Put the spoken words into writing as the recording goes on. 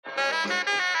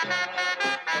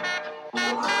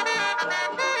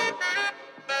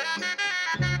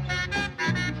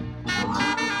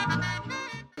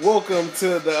Welcome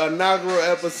to the inaugural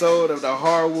episode of the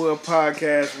Hardwood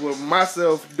Podcast with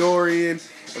myself, Dorian,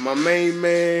 and my main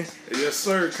man. Yes,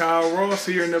 sir. Kyle Ross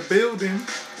here in the building.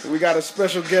 We got a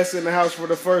special guest in the house for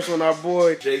the first one, our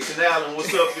boy Jason Allen.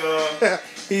 What's up, y'all?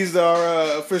 He's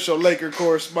our official Laker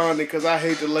correspondent because I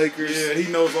hate the Lakers. Yeah, he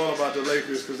knows all about the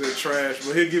Lakers because they're trash,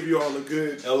 but he'll give you all the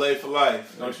good. LA for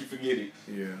life. Don't you forget it.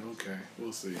 Yeah, okay.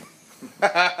 We'll see.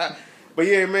 But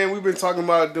yeah, man, we've been talking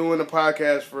about doing a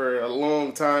podcast for a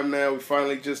long time now. We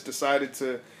finally just decided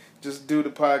to just do the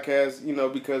podcast,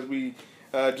 because we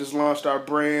just launched our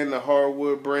brand, the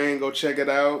Hardwood brand. Go check it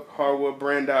out,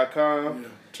 hardwoodbrand.com. Yeah,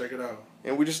 check it out.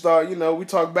 And we just thought, we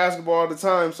talk basketball all the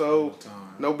time, so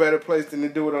no better place than to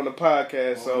do it on the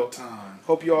podcast. All the time.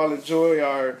 Hope you all enjoy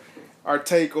our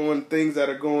take on things that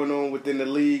are going on within the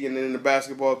league and in the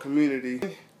basketball community.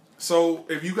 So,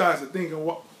 if you guys are thinking,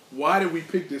 why did we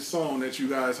pick this song that you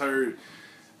guys heard?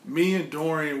 Me and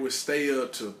Dorian would stay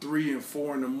up till 3 and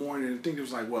 4 in the morning. I think it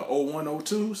was like, 01,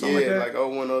 02? Something like that? Yeah,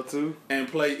 like 01, 02. And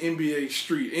play NBA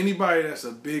Street. Anybody that's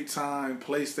a big-time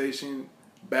PlayStation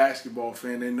basketball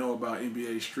fan, they know about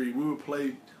NBA Street. We would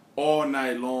play all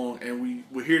night long, and we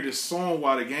would hear this song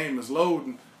while the game is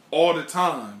loading all the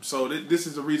time. So this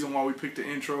is the reason why we picked the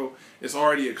intro. It's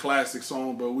already a classic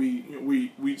song, but we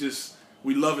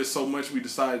love it so much we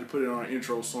decided to put it on our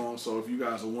intro song. So if you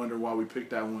guys are wondering why we picked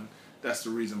that one, that's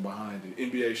the reason behind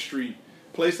it. NBA Street.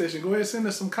 PlayStation, go ahead and send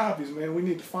us some copies, man. We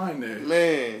need to find that.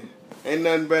 Man, ain't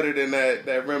nothing better than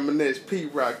that reminisce.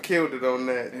 Pete Rock killed it on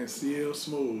that. And CL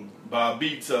Smooth.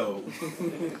 Bobito.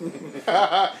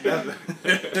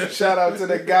 Shout out to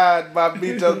the god,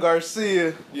 Bobito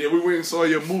Garcia. Yeah, we went and saw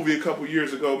your movie a couple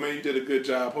years ago, man. You did a good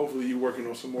job. Hopefully you're working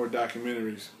on some more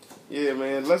documentaries. Yeah,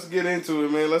 man. Let's get into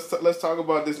it, man. Let's talk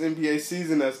about this NBA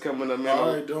season that's coming up, man.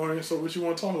 All right, Dorian. So what you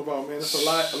want to talk about, man? It's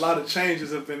a lot of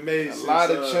changes have been made. A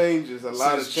lot of changes.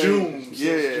 June.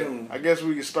 Yeah. Since June. I guess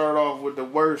we can start off with the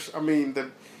worst.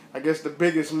 The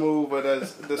biggest move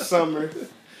of the summer.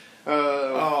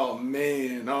 Oh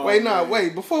man.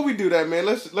 Wait. Before we do that, man,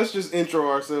 let's just intro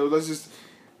ourselves. Let's just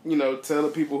tell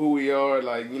the people who we are,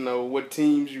 what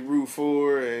teams you root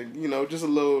for, and just a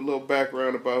little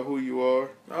background about who you are.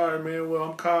 All right, man. Well,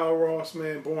 I'm Kyle Ross,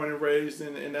 man. Born and raised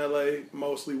in L.A.,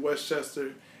 mostly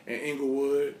Westchester and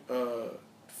Inglewood.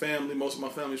 Family. Most of my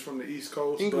family's from the East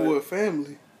Coast. Inglewood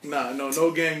family. Nah, no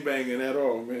gangbanging at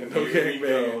all, man. No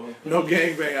gangbanging. No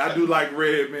gangbanging. I do like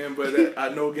red, man, but I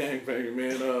no gangbanging,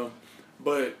 man.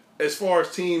 But as far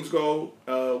as teams go,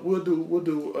 we'll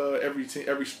do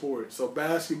every sport. So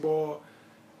basketball.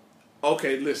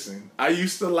 Okay, listen. I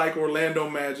used to like Orlando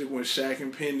Magic when Shaq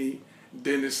and Penny,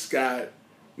 Dennis Scott,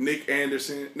 Nick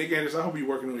Anderson. Nick Anderson, I hope you're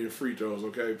working on your free throws,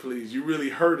 okay? Please. You really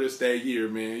hurt us that year,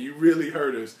 man. You really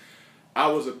hurt us. I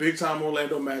was a big-time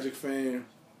Orlando Magic fan,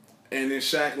 and then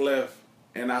Shaq left,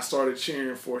 and I started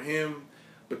cheering for him.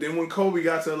 But then when Kobe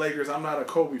got to the Lakers, I'm not a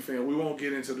Kobe fan. We won't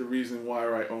get into the reason why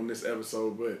right on this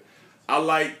episode, but I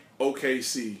like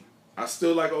OKC. I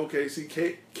still like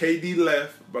OKC. KD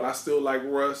left, but I still like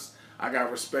Russ. I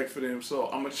got respect for them. So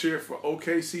I'm going to cheer for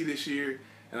OKC this year,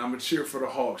 and I'm going to cheer for the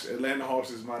Hawks. Atlanta Hawks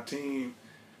is my team.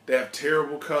 They have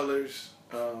terrible colors,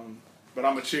 but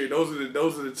I'm going to cheer. Those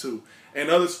are the two. And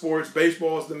other sports,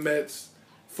 baseball is the Mets.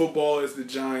 Football is the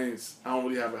Giants. I don't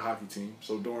really have a hockey team.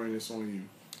 So, Dorian, it's on you.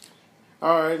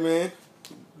 All right, man.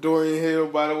 Dorian Hill,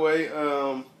 by the way.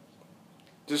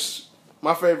 Just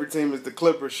my favorite team is the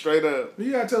Clippers, straight up.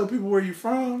 You got to tell the people where you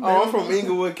from. Oh, I'm from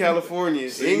Inglewood,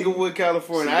 California. Inglewood,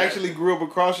 California. I actually grew up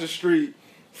across the street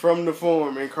from the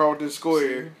Forum in Carlton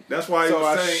Square. See? That's why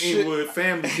you saying Inglewood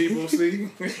family, people, see?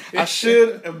 I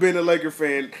should have been a Laker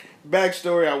fan.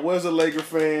 Backstory, I was a Laker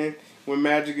fan when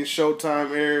Magic and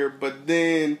Showtime aired, but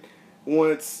then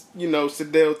once,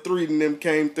 Sedell 3 and them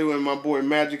came through and my boy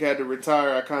Magic had to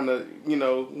retire, I kind of,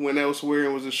 went elsewhere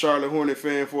and was a Charlotte Hornet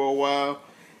fan for a while.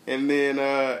 And then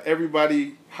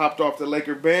everybody hopped off the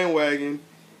Laker bandwagon.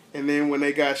 And then when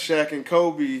they got Shaq and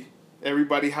Kobe,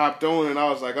 everybody hopped on and I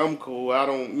was like, I'm cool. I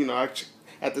don't,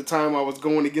 at the time I was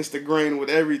going against the grain with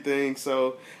everything.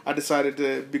 So I decided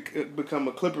to become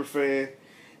a Clipper fan.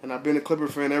 And I've been a Clipper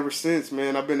fan ever since,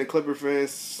 man. I've been a Clipper fan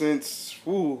since,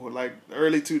 early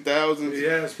 2000s.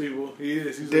 Yes, people. He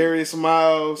is. Darius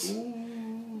Miles,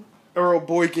 Earl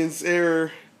Boykins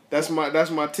era. That's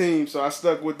my team. So I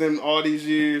stuck with them all these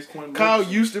years. Kyle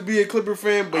used to be a Clipper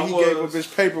fan, but he gave up his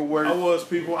paperwork. I was a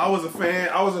fan.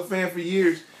 I was a fan for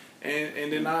years.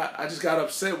 And then I just got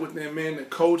upset with them, man. The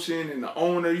coaching and the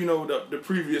owner, the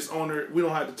previous owner. We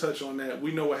don't have to touch on that.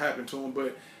 We know what happened to him,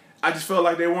 but I just felt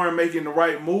like they weren't making the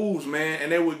right moves, man,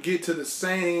 and they would get to the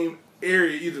same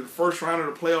area, either the first round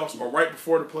of the playoffs or right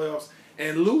before the playoffs,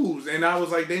 and lose. And I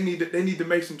was like, they need to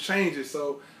make some changes.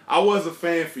 So I was a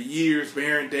fan for years.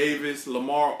 Baron Davis,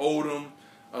 Lamar Odom,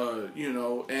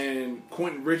 and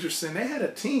Quentin Richardson. They had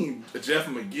a team. Jeff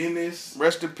McGinnis.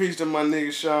 Rest in peace to my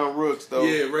nigga Sean Rooks, though.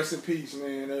 Yeah, rest in peace,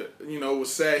 man. It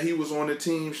was sad he was on the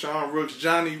team. Sean Rooks.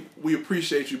 Johnny, we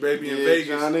appreciate you, baby. In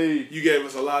Vegas, Johnny. You gave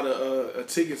us a lot of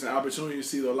tickets and opportunity to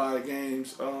see a lot of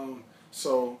games.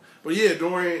 But yeah,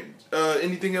 Dorian,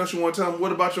 anything else you want to tell them?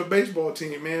 What about your baseball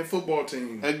team, man? Football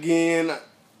team? Again,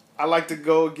 I like to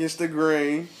go against the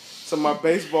grain. So my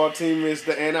baseball team is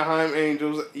the Anaheim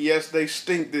Angels. Yes, they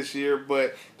stink this year,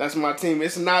 but that's my team.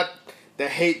 It's not the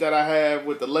hate that I have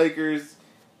with the Lakers,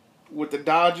 with the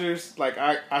Dodgers. Like,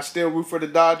 I still root for the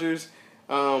Dodgers,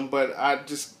 but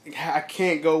I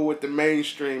can't go with the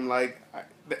mainstream. Like,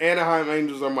 the Anaheim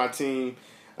Angels are my team.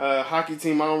 Hockey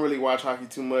team, I don't really watch hockey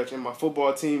too much, and my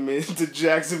football team is the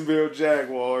Jacksonville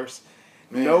Jaguars.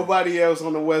 Man. Nobody else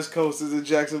on the West Coast is a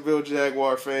Jacksonville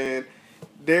Jaguar fan.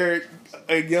 They're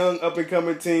a young,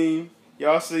 up-and-coming team.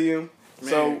 Y'all see them. Man,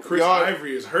 so Chris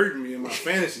Ivory is hurting me in my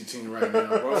fantasy team right now,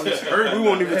 bro. We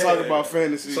won't even talk about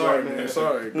fantasy sorry, right man, now.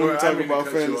 Sorry. We won't talk about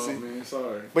fantasy. Off, man.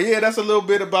 Sorry. But yeah, that's a little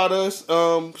bit about us.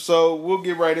 So we'll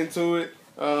get right into it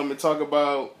and talk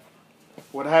about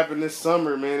what happened this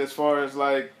summer, man, as far as,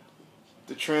 like,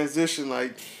 the transition.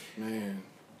 Like, man,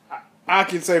 I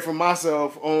can say for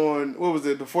myself on, what was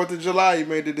it, the 4th of July, you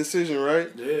made the decision,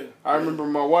 right? Yeah. I remember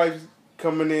my wife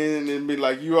coming in and be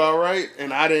like, you all right?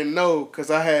 And I didn't know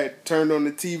because I had turned on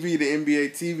the TV, the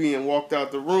NBA TV, and walked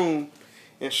out the room,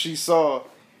 and she saw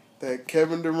that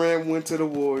Kevin Durant went to the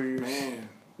Warriors.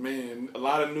 Man, a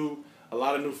lot of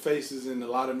new faces in a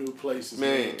lot of new places.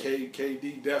 Man.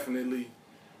 KD definitely.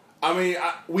 I mean,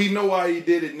 we know why he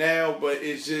did it now, but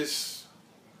it's just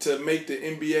to make the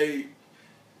NBA.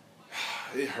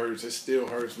 It hurts. It still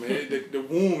hurts, man. The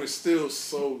womb is still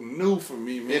so new for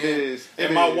me, man. It is.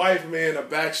 And my wife, man, a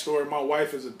backstory. My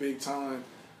wife is a big time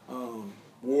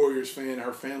Warriors fan.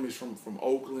 Her family's from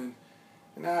Oakland,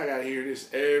 and now I gotta hear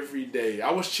this every day.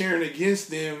 I was cheering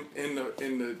against them in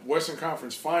the Western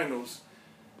Conference Finals.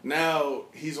 Now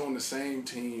he's on the same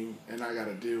team, and I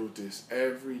gotta deal with this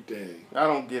every day. I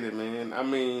don't get it, man. I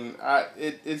mean,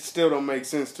 it still don't make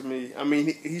sense to me. I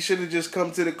mean, he should have just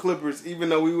come to the Clippers, even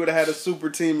though we would have had a super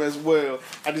team as well.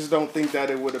 I just don't think that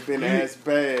it would have been as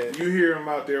bad. You hear him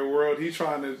out there, world. He's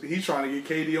trying to get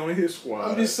KD on his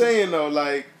squad. I'm just saying though,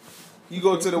 like, you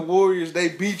go to the Warriors, they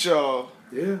beat y'all.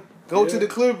 Yeah. Go to the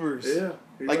Clippers. Yeah.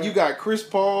 Like, right. You got Chris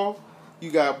Paul,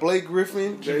 you got Blake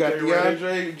Griffin, you got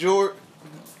DeAndre Jordan.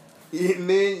 And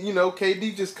then,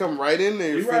 KD just come right in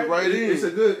there, fit right in.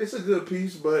 It's a good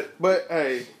piece, but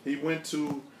hey, he went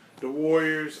to the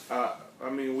Warriors. I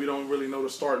mean, we don't really know the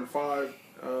starting five.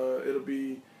 It'll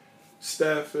be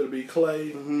Steph, it'll be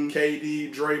Clay,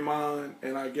 KD, Draymond,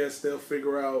 and I guess they'll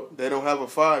figure out. They don't have a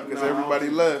five because everybody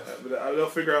left. But they'll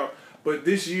figure out. But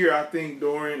this year, I think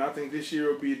this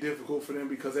year will be difficult for them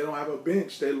because they don't have a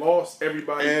bench. They lost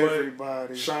everybody.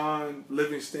 But Sean,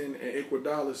 Livingston, and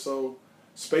Iguodala. So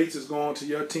Spates is going to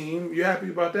your team. You happy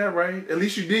about that, right? At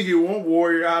least you did get one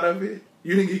Warrior out of it.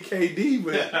 You didn't get KD,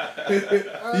 but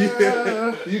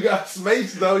you got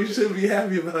Spates, though. You should be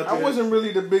happy about that. I wasn't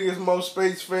really the biggest Mo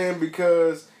Spates fan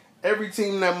because every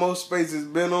team that Mo Spates has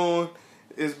been on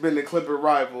has been the Clipper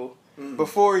rival.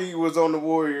 Before he was on the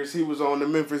Warriors, he was on the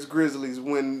Memphis Grizzlies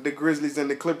when the Grizzlies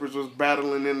and the Clippers was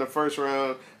battling in the first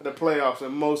round of the playoffs,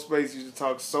 and Mo Spates used to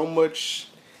talk so much.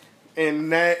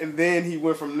 And then he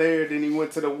went from there. Then he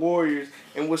went to the Warriors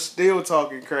and was still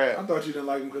talking crap. I thought you didn't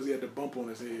like him because he had the bump on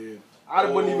his head. I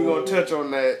wasn't even gonna touch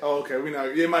on that. Oh, okay.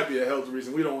 It might be a health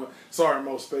reason. We don't. Sorry,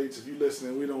 Mo Spates, if you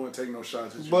listening, we don't want to take no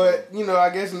shots at you. But I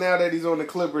guess now that he's on the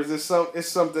Clippers, it's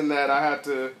something that I have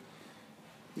to.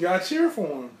 You gotta cheer for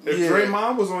him. If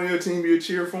Draymond was on your team, you'd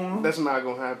cheer for him. That's not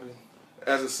gonna happen.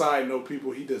 As a side note,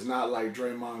 people, he does not like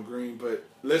Draymond Green, but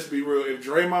let's be real. If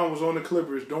Draymond was on the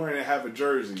Clippers, Dorian would have a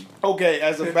jersey. Okay,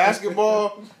 as a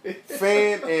basketball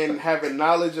fan and having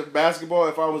knowledge of basketball,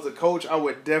 if I was a coach, I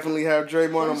would definitely have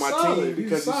Draymond on my team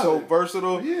because he's so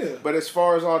versatile. Yeah. But as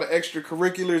far as all the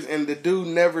extracurriculars and the dude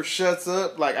never shuts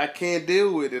up, like, I can't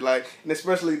deal with it. Like, and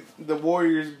especially the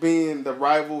Warriors being the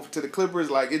rival to the Clippers,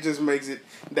 like, it just makes it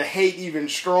the hate even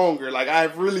stronger. Like, I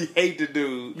really hate the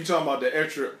dude. You talking about the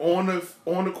extra on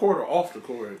the court or off the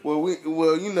court? Well,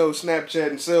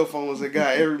 Snapchat and cell phones that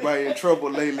got everybody in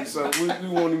trouble lately, so we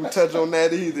won't even touch on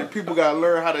that either. People gotta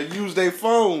learn how to use their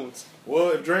phones.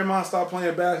 Well, if Draymond stopped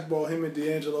playing basketball, him and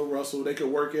D'Angelo Russell, they could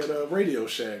work at a Radio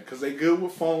Shack because they good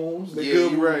with phones. They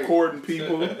good with recording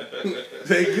people.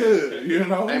 They good, you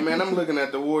know. Hey man, I'm looking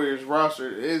at the Warriors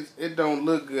roster. It don't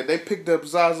look good. They picked up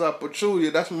Zaza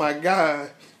Pachulia. That's my guy.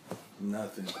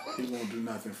 Nothing. He won't do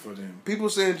nothing for them. People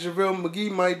saying JaVale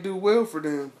McGee might do well for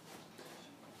them.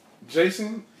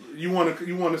 Jason, you want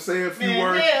to say a few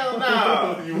words? Hell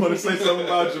no. You want to say something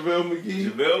about JaVale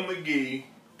McGee? JaVale McGee.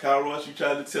 Kyle Ross, you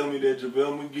tried to tell me that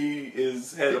JaVale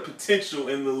McGee had a potential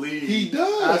in the league. He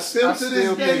does. Still to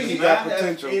this day, he got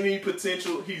potential. Any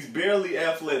potential? He's barely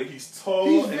athletic. He's tall.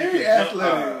 He's and very he can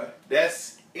athletic. jump high.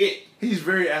 That's it. He's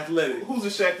very athletic. Who's the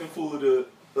Shaqtin' Fool of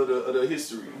the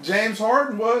history? James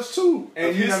Harden was too.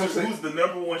 And you never say who's the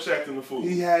number one Shaqtin' Fool?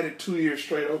 he had it 2 years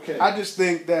straight. Okay. I just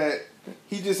think that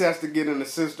he just has to get in the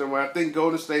system where I think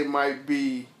Golden State might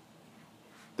be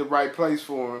the right place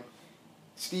for him.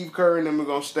 Steve Kerr and them are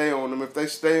going to stay on him. If they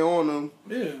stay on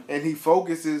him and he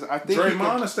focuses, I think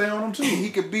Draymond will stay on him too.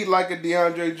 He could be like a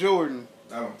DeAndre Jordan.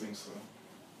 I don't think so.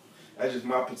 That's just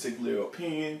my particular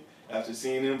opinion. After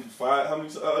seeing him for how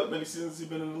many seasons he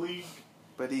been in the league?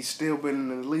 But he's still been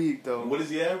in the league, though. What is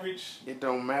the average? It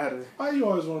don't matter. Why you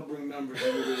always want to bring numbers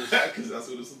into this? Because that's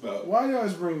what it's about. Why you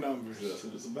always bring numbers? That's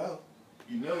what it's about.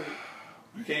 You know it.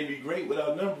 You can't be great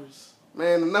without numbers.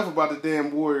 Man, enough about the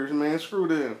damn Warriors, man. Screw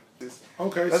them.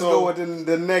 Okay, Let's go with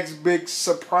the next big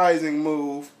surprising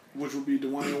move. Which would be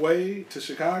Dwayne Wade to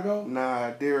Chicago? Nah,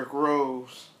 Derrick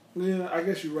Rose. Yeah, I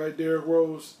guess you're right, Derrick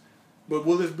Rose. But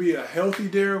will this be a healthy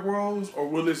Derrick Rose or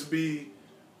will this be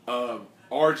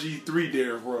RG3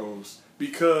 Derrick Rose?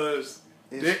 Because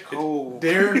It's cold.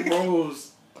 Derrick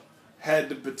Rose had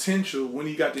the potential when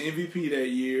he got the MVP that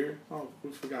year. Oh,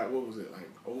 we forgot, what was it, like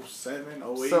 07,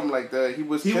 08? Something like that. He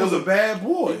was a bad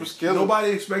boy. He was killing. Nobody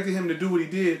expected him to do what he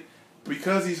did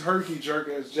because he's herky jerk,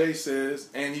 as Jay says,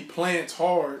 and he plants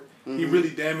hard. Mm-hmm. He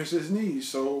really damaged his knees.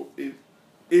 So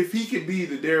if he could be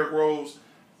the Derrick Rose,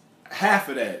 half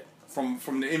of that from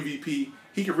the MVP,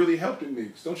 he could really help the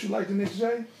Knicks. Don't you like the Knicks,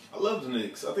 Jay? I love the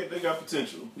Knicks. I think they got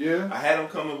potential. Yeah. I had them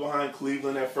coming behind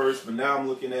Cleveland at first, but now I'm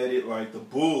looking at it like the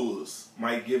Bulls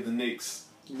might give the Knicks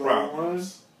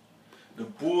problems. The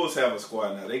Bulls have a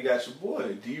squad now. They got your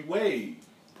boy, D Wade.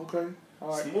 Okay. All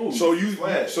right. Smooth. So you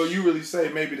Flash. really say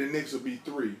maybe the Knicks will be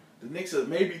 3. The Knicks are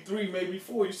maybe 3, maybe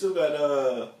 4. You still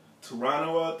got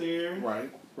Toronto out there. Right.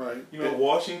 You know,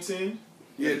 Washington.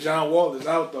 Yeah, John Wall is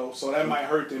out though, so that might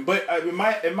hurt them. But it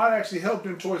might actually help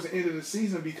them towards the end of the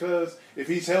season because if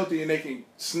he's healthy and they can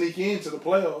sneak into the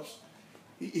playoffs,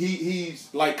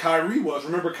 he's like Kyrie was.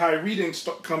 Remember, Kyrie didn't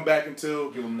come back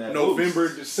until November,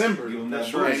 boost. December.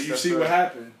 That's right. And you see what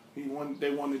happened. They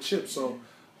won the chip. So,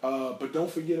 but don't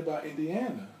forget about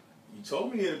Indiana. You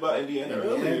told me about Indiana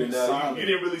earlier. Indiana's Now, solid. you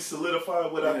didn't really solidify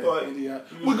what I thought. Indiana.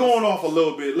 We're going off a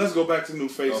little bit. Let's go back to new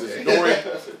faces. Okay.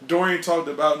 Dorian talked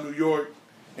about New York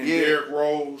and Yeah. Derrick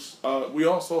Rose. We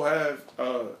also have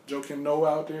Joakim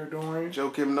Noah out there, Dorian.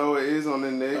 Joakim Noah is on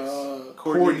the Knicks.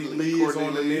 Courtney Lee is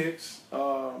on the Knicks.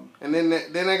 And then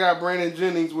they got Brandon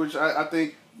Jennings, which I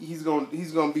think he's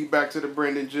gonna be back to the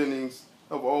Brandon Jennings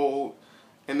of old.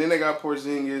 And then they got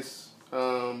Porzingis.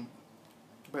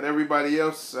 But everybody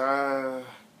else, I'm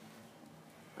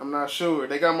not sure.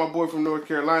 They got my boy from North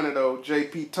Carolina though,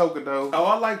 J.P. Tokodo. Oh,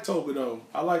 I like Tokodo.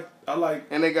 I like.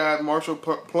 And they got Marshall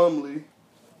Plumlee.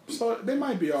 So they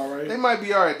might be all right. They might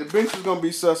be all right. The bench is gonna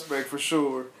be suspect for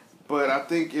sure. But I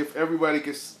think if everybody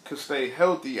could stay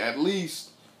healthy, at least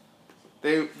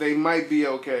they might be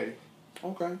okay.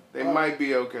 Okay. They might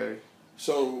be okay.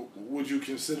 So would you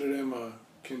consider them a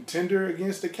contender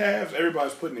against the Cavs?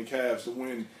 Everybody's putting the Cavs to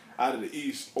win out of the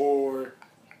East, or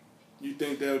you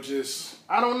think they'll just?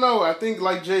 I don't know. I think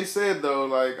like Jay said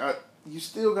though, you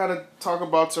still gotta talk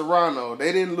about Toronto.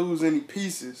 They didn't lose any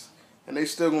pieces, and they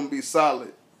still gonna be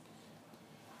solid.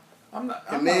 I'm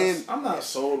not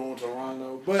sold on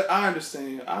Toronto, but I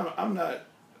understand. I'm not.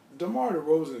 DeMar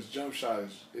DeRozan's jump shot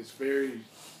is very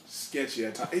sketchy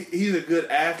at times. He's a good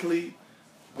athlete,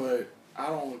 but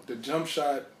the jump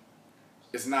shot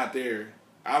is not there.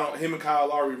 Him and Kyle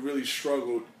Lowry really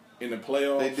struggled in the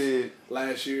playoffs. They did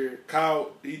last year.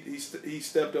 Kyle, he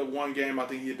stepped up one game. I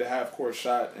think he hit the half court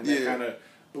shot, and that kind of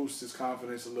boosted his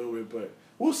confidence a little bit. But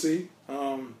we'll see.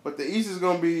 But the East is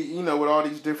gonna be, with all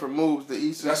these different moves. The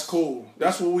East. That's cool.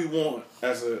 That's what we want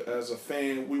as a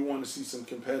fan. We want to see some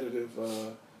competitive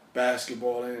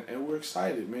basketball, and we're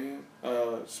excited, man.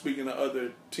 Speaking of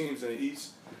other teams in the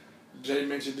East, Jay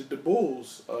mentioned the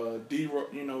Bulls.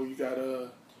 You got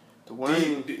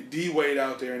D Wade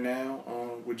out there now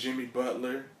with Jimmy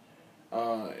Butler.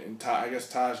 And I guess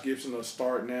Taj Gibson will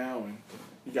start now, and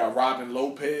you got Robin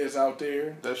Lopez out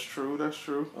there. That's true.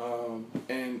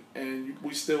 And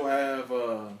we still have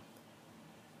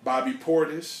Bobby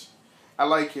Portis. I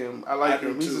like him.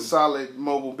 He's a solid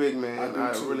mobile big man.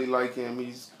 I really like him.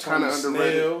 He's kind of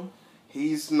underrated.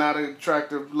 He's not an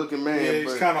attractive looking man. Yeah,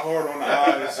 he's kind of hard on the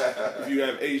eyes if you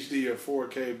have HD or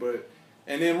 4K.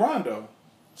 And then Rondo.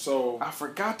 So I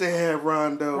forgot they had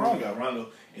Rondo. Rondo.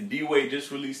 And D-Wade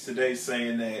just released today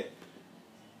saying that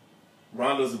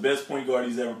Rondo's the best point guard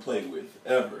he's ever played with,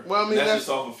 ever. Well, I mean, that's just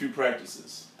off a few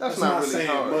practices. That's not really saying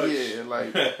hard. Much. Yeah,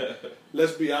 like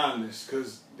let's be honest,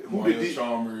 because Mario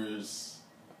Chalmers.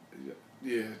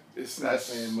 Yeah, it's not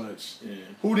saying much. Yeah.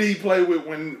 Who did he play with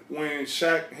when him and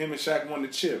Shaq won the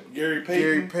chip? Gary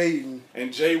Payton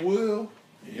and Jay Will.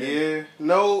 Yeah.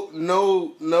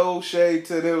 No shade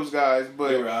to those guys, but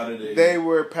they were out of there. They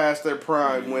were past their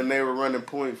prime when they were running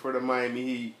point for the Miami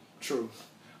Heat. True.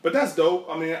 But that's dope.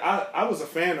 I mean, I was a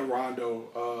fan of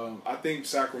Rondo. I think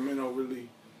Sacramento really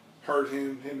hurt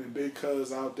him and Big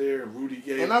Cuz out there and Rudy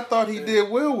Gay. And I thought he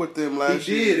did well with them last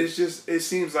year. He did. It's just, it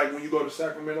seems like when you go to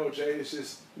Sacramento, Jay, it's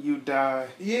just... You die.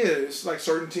 Yeah, it's like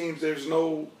certain teams, there's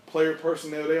no player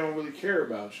personnel. They don't really care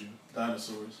about you.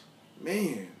 Dinosaurs.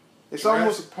 Man. It's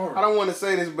almost, I don't want to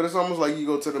say this, but it's almost like you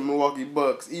go to the Milwaukee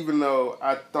Bucks, even though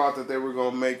I thought that they were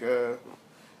going to make a,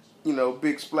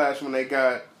 big splash when they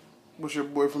got, what's your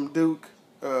boy from Duke?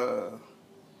 Talking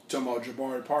about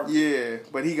Jabari Parker. Yeah,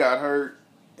 but he got hurt.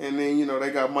 And then,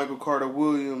 they got Michael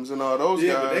Carter-Williams and all those guys.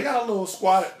 Yeah, but they got a little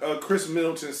squad. Chris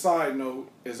Middleton, side note,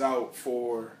 is out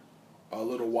for a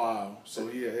little while. So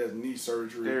he has knee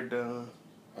surgery. They're done.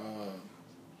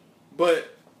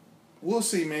 But we'll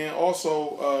see, man.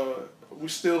 Also, we're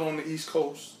still on the East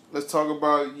Coast. Let's talk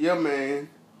about your man.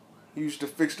 He used to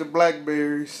fix the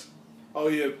Blackberries. Oh,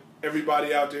 yeah.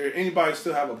 Everybody out there, anybody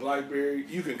still have a Blackberry,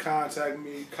 you can contact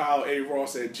me, Kyle A.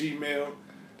 Ross at Gmail.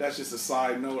 That's just a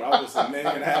side note. I was a man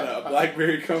and had a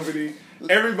BlackBerry company.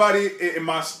 Everybody in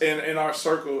our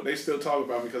circle, they still talk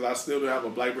about me because I still do have a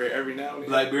BlackBerry every now and then.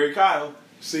 BlackBerry Kyle.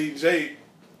 See, Jay,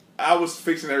 I was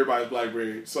fixing everybody's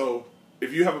BlackBerry. So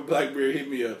if you have a BlackBerry, hit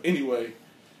me up. Anyway,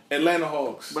 Atlanta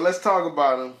Hawks. But let's talk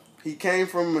about him. He came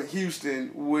from Houston,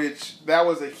 which that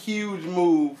was a huge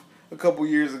move a couple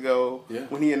years ago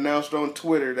when he announced on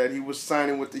Twitter that he was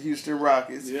signing with the Houston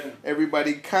Rockets. Yeah.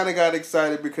 Everybody kind of got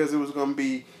excited because it was going to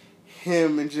be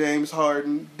him and James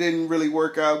Harden. Didn't really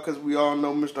work out because we all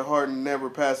know Mr. Harden never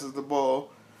passes the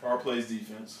ball. Or plays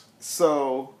defense.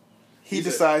 So he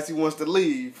decides he wants to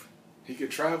leave. He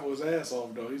could travel his ass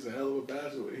off, though. He's a hell of a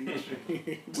basketball.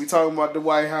 We talking about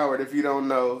Dwight Howard, if you don't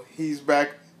know. He's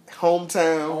back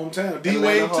hometown.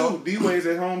 D-Wade, too. D-Wade's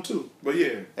at home, too. But,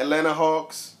 yeah. Atlanta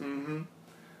Hawks.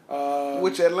 Mm-hmm.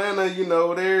 Which Atlanta,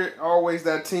 they're always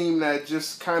that team that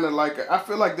just kind of like... I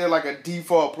feel like they're like a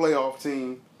default playoff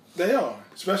team. They are,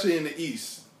 especially in the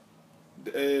East.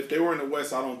 If they were in the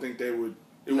West, I don't think they would...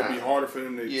 It would be harder for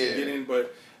them to get in.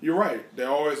 But you're right. They're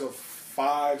always a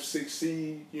 5-6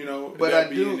 seed, But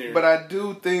I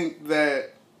do think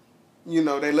that,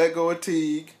 they let go of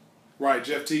Teague. Right,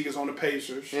 Jeff Teague is on the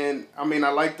Pacers. And, I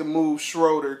like the move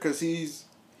Schroeder because he's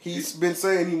been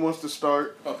saying he wants to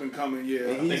start. Up and coming, yeah.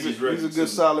 And he's a good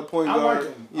solid point guard. I like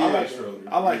him.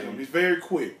 Yeah. I like him. He's very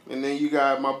quick. And then you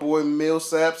got my boy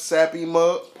Millsap, sap him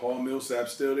up. Paul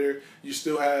Millsap's still there. You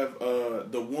still have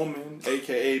the woman,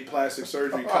 a.k.a. plastic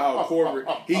surgery, Kyle Korver.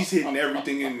 He's hitting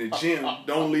everything in the gym.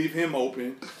 Don't leave him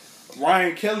open.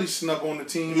 Ryan Kelly snuck on the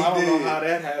team. I don't know how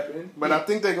that happened. But I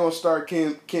think they're going to start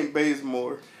Kent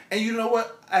Bazemore. And you know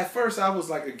what? At first, I was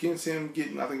against him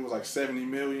getting, I think it was $70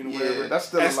 million or whatever. Yeah, that's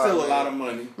still a lot of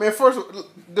money. Man,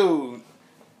 dude,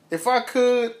 if I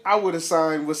could, I would have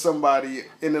signed with somebody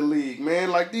in the league.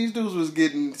 Man, these dudes was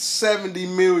getting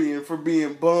 $70 million for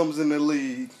being bums in the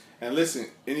league. And listen,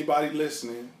 anybody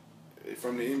listening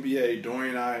from the NBA,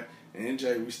 Dorian, I, and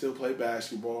NJ, we still play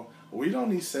basketball. We don't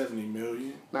need $70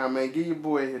 million. Nah, man, give your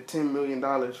boy $10 million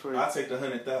for it. I'll take the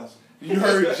 $100,000. You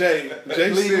heard Jay.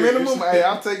 League minimum? Hey,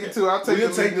 I'll take it too.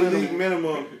 We'll take the league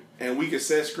minimum, and we can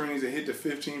set screens and hit the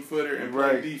 15-footer and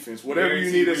play defense. Whatever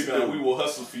you need us to do. We will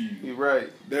hustle for you. You're right.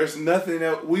 There's nothing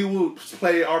else. We will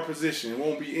play our position. It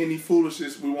won't be any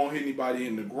foolishness. We won't hit anybody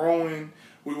in the groin.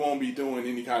 We won't be doing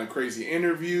any kind of crazy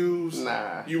interviews.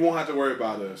 Nah. You won't have to worry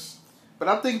about us. But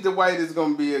I think Dwight is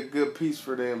going to be a good piece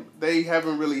for them. They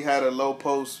haven't really had a low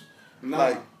post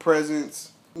presence.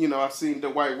 I've seen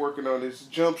Dwight working on his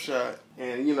jump shot.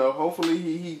 And, hopefully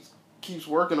he keeps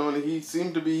working on it. He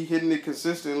seemed to be hitting it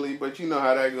consistently. But you know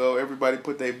how that go. Everybody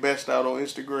put their best out on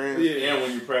Instagram. Yeah, and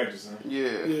when you're practicing.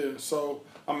 Yeah. Yeah, so,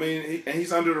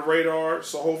 he's under the radar.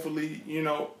 So hopefully,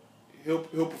 he'll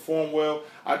perform well.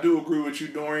 I do agree with you,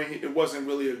 Dorian. It wasn't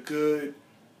really a good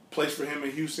place for him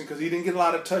in Houston because he didn't get a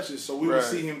lot of touches. So we would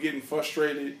see him getting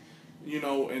frustrated,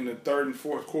 in the third and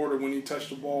fourth quarter when he touched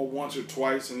the ball once or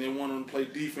twice and then went on to play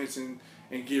defense and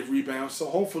give rebounds. So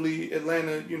hopefully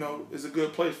Atlanta, is a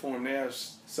good place for him. They have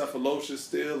Cephalosha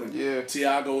still and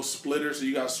Tiago Splitter. So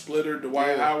you got Splitter,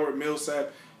 Dwight Howard,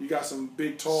 Millsap. You got some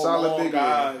big, tall, long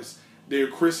guys. There,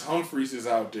 Chris Humphries is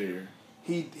out there.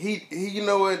 He, you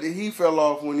know what? He fell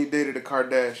off when he dated a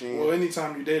Kardashian. Well,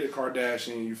 anytime you date a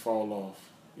Kardashian, you fall off.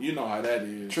 You know how that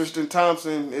is. Tristan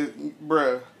Thompson,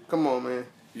 bruh, come on, man.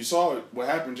 You saw it. What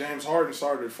happened? James Harden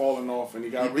started falling off, and he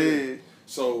got rid.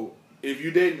 So if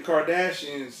you dating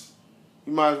Kardashians,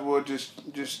 you might as well just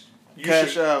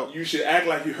cash out. You should act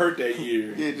like you hurt that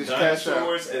year. Just cash out.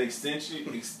 Dinosaurs at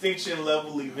extinction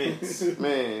level events.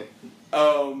 Man.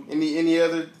 Any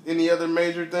other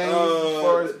major things as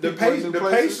far as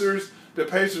the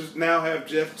Pacers now have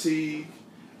Jeff Teague,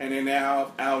 and they now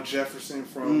have Al Jefferson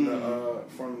from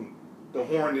the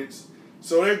Hornets.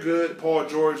 So they're good. Paul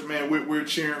George, man, we're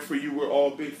cheering for you. We're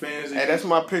all big fans. Hey, that's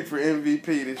my pick for MVP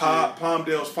this year.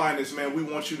 Palmdale's finest, man. We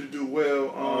want you to do well.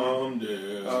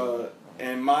 Palmdale.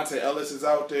 And Monte Ellis is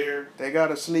out there. They got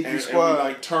a sneaky squad. And we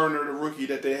like Turner, the rookie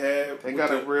that they have. They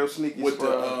got a real sneaky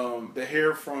squad. With the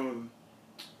hair from...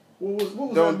 What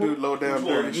was Don't that do low down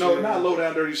dirty shame. No, not low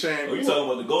down dirty shame. Are you talking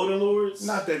about the Golden Lords?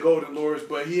 Not the Golden Lords,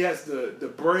 but he has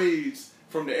the braids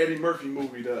from the Eddie Murphy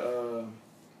movie.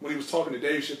 When he was talking to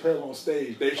Dave Chappelle on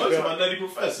stage. Dave Chappelle. That's my Nutty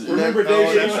Professor. Remember Dave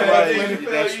Chappelle?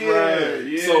 That's right.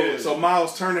 Yeah. So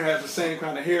Miles Turner has the same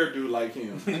kind of hairdo like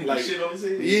him. Like shit on his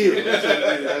head.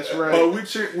 Yeah, that's right.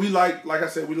 But we like I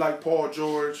said, we like Paul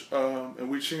George, and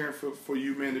we cheering for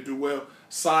you, man, to do well.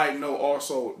 Side note,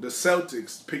 also the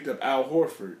Celtics picked up Al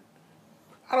Horford.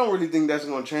 I don't really think that's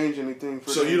going to change anything for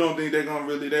them. So you don't think they're going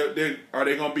to really... Are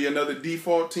they going to be another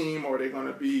default team, or are they going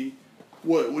to be...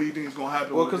 What do you think is going to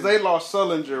happen? Well, because they lost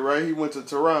Sullinger, right? He went to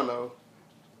Toronto.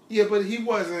 Yeah, but he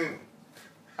wasn't...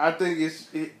 I think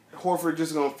Horford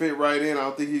just going to fit right in. I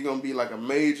don't think he's going to be like a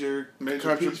major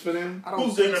piece for them. I don't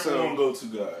Who's think their so. number one go-to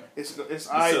guy? It's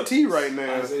IT right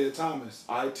now. Isaiah Thomas.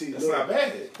 IT. That's not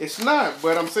bad. It's not,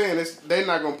 but I'm saying they're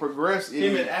not going to progress.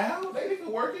 Him and Al, they can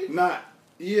work it. Not...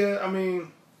 Yeah, I mean...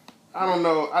 I don't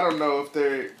know if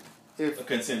they're... A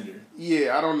contender.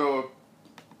 Yeah, I don't know if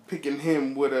picking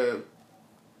him would have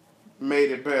made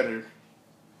it better.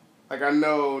 Like, I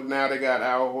know now they got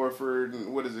Al Horford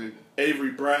and what is it?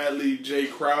 Avery Bradley, Jay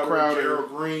Crowder. Gerald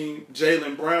Green,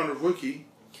 Jaylen Brown, the rookie.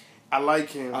 I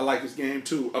like him. I like his game,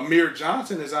 too. Amir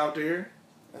Johnson is out there.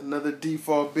 Another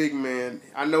default big man.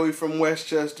 I know he's from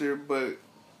Westchester, but,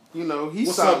 he's What's solid.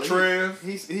 What's up, Trev?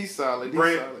 He's solid.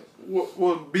 Brent,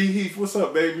 well, B. Heath, what's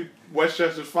up, baby?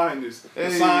 Westchester's finest. Hey.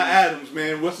 Hassan Adams,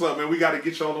 man. What's up, man? We got to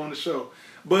get y'all on the show.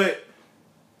 But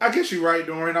I guess you're right,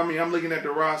 Dorian. I mean, I'm looking at the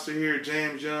roster here.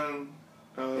 James Young.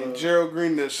 And Gerald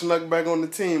Green that snuck back on the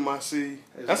team, I see.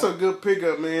 That's a good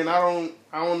pickup, man. I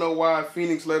don't know why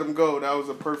Phoenix let him go. That was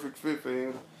a perfect fit for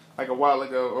him. Like a while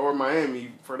ago. Or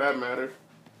Miami, for that matter.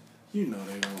 They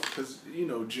don't. Because,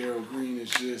 Gerald Green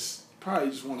is probably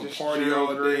just want to party Gerald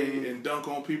all day Green. and dunk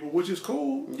on people, which is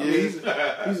cool. Yeah. I mean,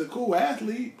 he's a cool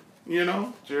athlete,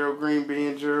 Gerald Green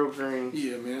being Gerald Green.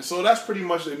 Yeah, man. So that's pretty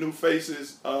much the new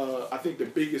faces. I think the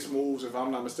biggest moves, if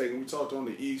I'm not mistaken, we talked on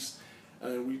the East,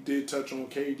 and we did touch on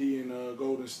KD and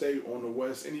Golden State on the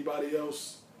West. Anybody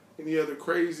else? Any other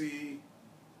crazy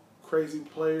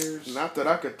players? Not that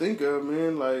I could think of,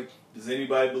 man. Like, does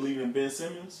anybody believe in Ben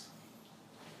Simmons?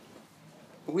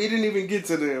 We didn't even get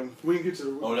to them. We didn't get to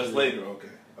the... Oh, that's later. Okay.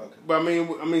 But I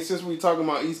mean, since we're talking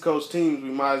about East Coast teams,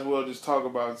 we might as well just talk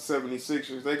about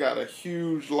 76ers. They got a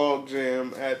huge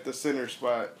logjam at the center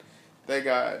spot. They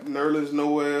got Nerlens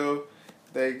Noel.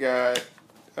 They got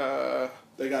Jahlil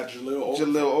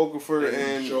Okafor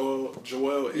and Joel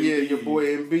Embiid. Yeah, your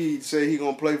boy Embiid said he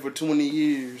gonna play for 20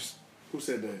 years. Who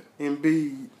said that?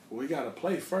 Embiid. Well, he got to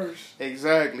play first.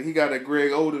 Exactly. He got a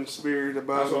Greg Oden spirit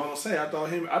about him. That's what I'm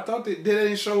saying. I thought they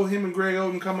didn't show him and Greg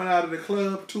Oden coming out of the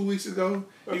club 2 weeks ago.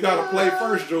 You got to play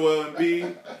first, Joel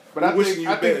Embiid. But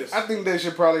I think they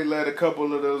should probably let a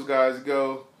couple of those guys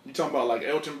go. You talking about like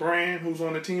Elton Brand, who's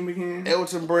on the team again?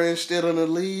 Elton Brand still in the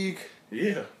league.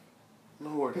 Yeah.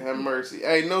 Lord have mercy.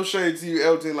 Hey, no shade to you,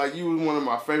 Elton. Like, you was one of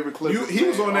my favorite Clippers. He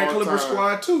was on that Clippers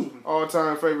squad too.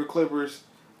 All-time favorite Clippers.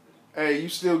 Hey, you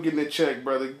still getting a check,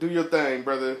 brother. Do your thing,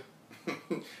 brother.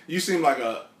 You seem like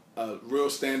a real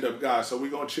stand-up guy, so we're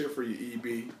going to cheer for you,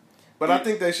 EB. But I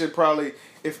think they should probably,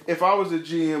 if I was a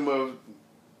GM of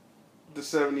the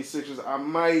 76ers, I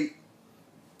might...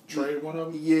 trade one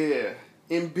of them? Yeah.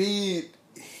 Embiid,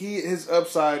 his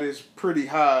upside is pretty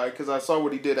high because I saw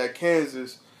what he did at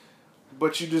Kansas,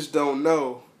 but you just don't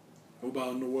know. What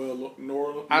about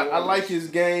Noel? I like his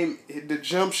game. The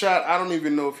jump shot, I don't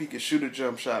even know if he could shoot a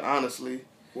jump shot, honestly.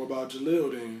 What about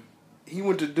Jaleel then? He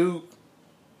went to Duke.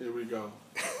 Here we go.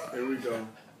 Here we go.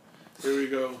 Here we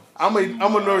go. I'm a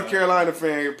North Carolina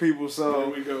fan, people, so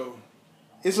here we go.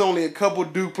 It's only a couple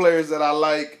Duke players that I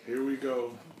like. Here we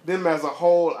go. Them as a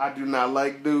whole, I do not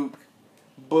like Duke,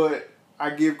 but I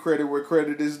give credit where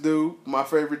credit is due. My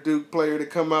favorite Duke player to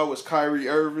come out was Kyrie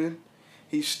Irving.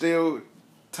 He's still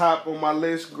top on my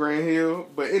list, Grant Hill.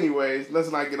 But anyways,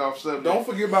 let's not get off subject. Don't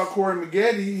forget about Corey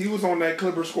Maggette. He was on that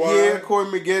Clipper squad. Yeah, Corey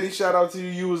Maggette, shout out to you.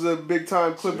 You was a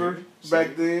big-time Clipper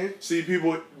back then. See,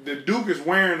 people, the Duke is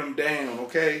wearing him down,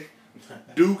 okay?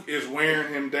 Duke is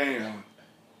wearing him down.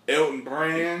 Elton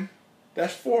Brand,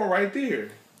 that's 4 right there.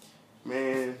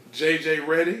 Man. J.J.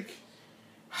 Redick.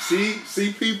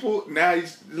 See people, now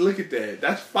look at that.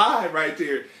 That's 5 right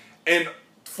there. And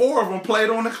 4 of them played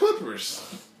on the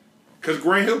Clippers. Because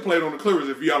Grant Hill played on the Clippers,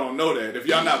 if y'all don't know that. If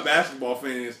y'all not basketball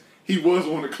fans, he was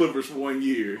on the Clippers for 1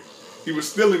 year. He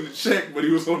was still in the check, but he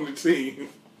was on the team.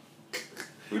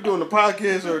 We doing the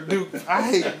podcast or Duke? I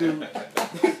hate Duke.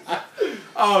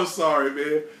 Oh, I'm sorry,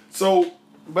 man. So,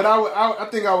 but I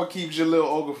think I would keep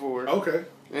Jaleel Okafor. Okay.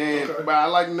 But I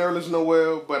like Nerlens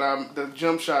Noel, but the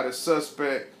jump shot is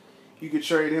suspect. You could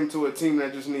trade him to a team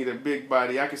that just need a big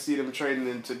body. I could see them trading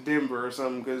into Denver or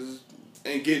something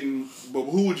but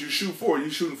who would you shoot for? Are you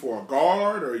shooting for a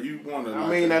guard or you want to? I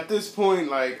mean, at this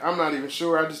point, I'm not even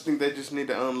sure. I just think they just need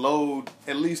to unload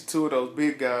at least 2 of those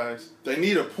big guys. They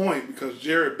need a point because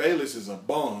Jared Bayless is a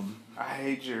bum. I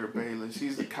hate Jared Bayless.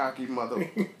 He's a cocky mother.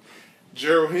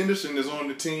 Gerald Henderson is on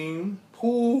the team.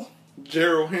 Who?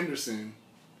 Gerald Henderson.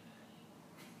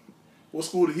 What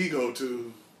school did he go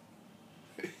to?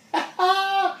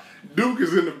 Duke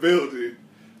is in the building.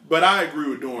 But I agree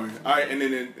with Dorian. All right, and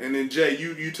then Jay,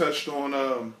 you touched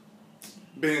on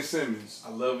Ben Simmons. I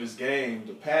love his game.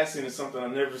 The passing is something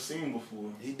I've never seen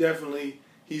before. He's definitely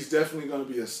going to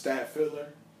be a stat filler.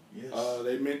 Yes.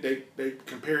 They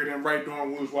compared him right during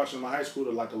when we was watching in high school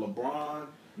to like a LeBron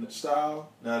style.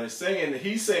 Now he's saying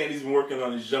he's been working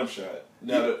on his jump shot.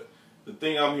 Now the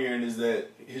thing I'm hearing is that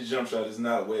his jump shot is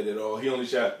not wet at all. He only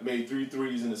made 3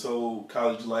 threes in his whole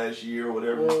college last year or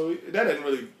whatever. Well, that doesn't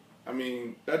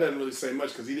really say much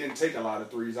because he didn't take a lot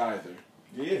of threes either.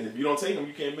 Yeah, if you don't take them,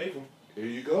 you can't make them. There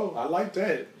you go. I like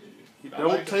that. You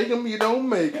don't take them, you don't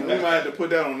make them. We might have to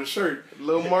put that on the shirt.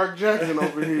 Little Mark Jackson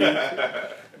over here.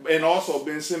 And also,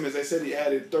 Ben Simmons, they said he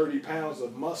added 30 pounds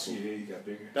of muscle. Yeah, he got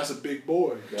bigger. That's a big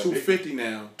boy. 250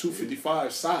 now.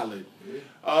 255 solid.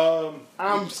 Yeah.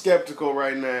 I'm skeptical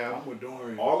right now. I'm with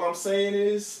Dorian. All I'm saying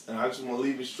is, and I just want to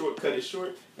leave it short, cut it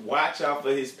short, watch out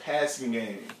for his passing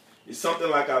game. It's something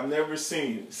like I've never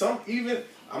seen.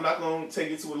 I'm not going to take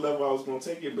it to a level I was going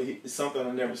to take it, but it's something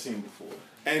I've never seen before.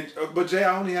 But Jay,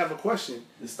 I only have a question.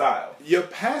 The style. Your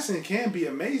passing can be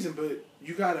amazing, but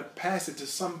you got to pass it to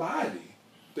somebody.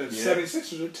 The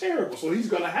 76ers are terrible, so he's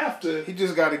going to have to... He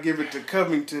just got to give it to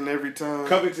Covington every time.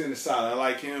 Covington is solid. I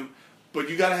like him. But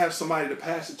you got to have somebody to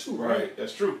pass it to, right? Right.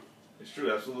 That's true. It's true.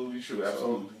 Absolutely true.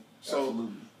 Absolutely.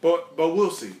 Absolutely. But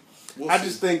we'll see. I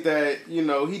just think that,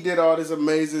 he did all this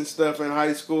amazing stuff in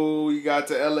high school. You got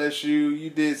to LSU. You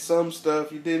did some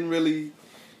stuff. You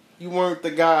weren't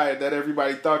the guy that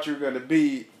everybody thought you were going to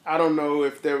be. I don't know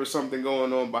if there was something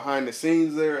going on behind the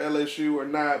scenes there at LSU or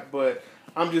not, but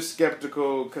I'm just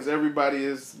skeptical because everybody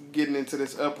is getting into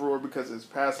this uproar because of his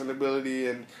passing ability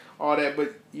and all that.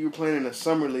 But you were playing in the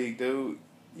summer league, dude.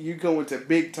 You going to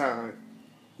big time.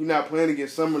 You're not playing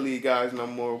against summer league guys no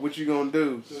more. What you gonna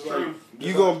do?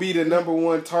 You gonna be the number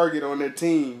 1 target on their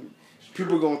team.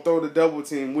 People gonna throw the double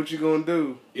team. What you gonna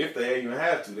do? If they even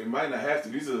have to, they might not have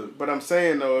to. But I'm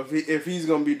saying though, if he's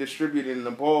gonna be distributing the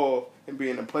ball and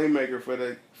being a playmaker for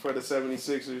the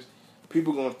 76ers,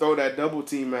 people gonna throw that double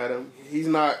team at him. He's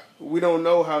not. We don't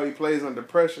know how he plays under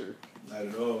pressure. Not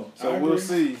at all. So we'll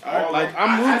see.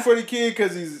 I'm rooting for the kid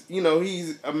because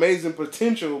he's amazing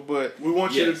potential, but we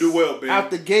want you to do well, Ben.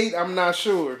 Out the gate, I'm not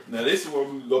sure. Now this is where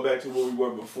we go back to where we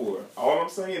were before. All I'm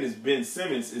saying is Ben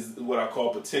Simmons is what I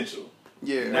call potential.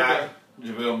 Yeah. Not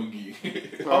JaVale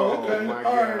McGee. Okay. My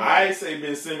God. I say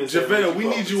Ben Simmons. JaVale, we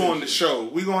need you on the show.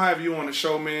 We're gonna have you on the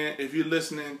show, man. If you're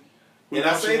listening. And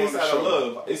I say this out of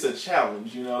love. It's a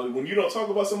challenge, When you don't talk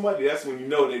about somebody, that's when you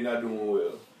know they're not doing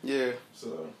well. Yeah.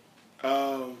 So.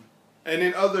 And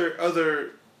then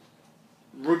other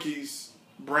rookies,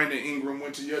 Brandon Ingram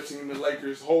went to your team, the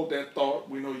Lakers. Hold that thought.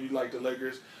 We know you like the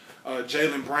Lakers.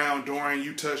 Jaylen Brown, Dorian,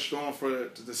 you touched on for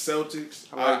the Celtics.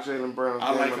 I like Jaylen Brown.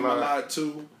 I like him a lot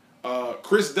too.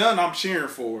 Chris Dunn, I'm cheering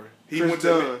for. He went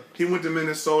to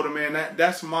Minnesota, man.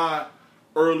 That's my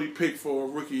early pick for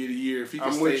Rookie of the Year. If he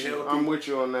can stay healthy, I'm with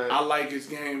you on that. I like his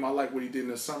game. I like what he did in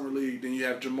the summer league. Then you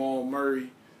have Jamal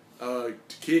Murray. The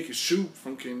kid can shoot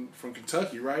from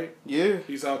Kentucky, right? Yeah,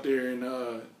 he's out there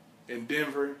in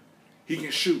Denver. He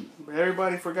can shoot. But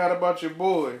everybody forgot about your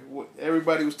boy.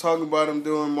 Everybody was talking about him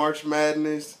during March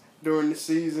Madness during the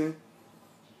season.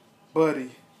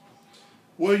 Buddy.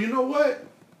 Well, you know what?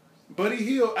 Buddy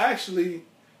Hield actually,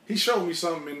 he showed me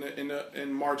something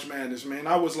in March Madness, man.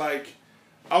 I was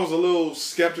a little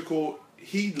skeptical.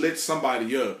 He lit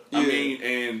somebody up. Yeah. I mean,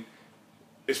 and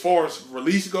as far as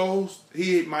release goes,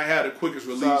 he might have the quickest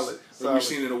release that we've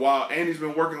seen in a while. And he's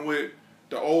been working with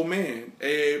the old man,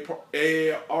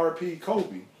 AARP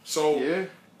Kobe. So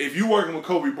if you're working with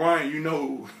Kobe Bryant, you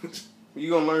know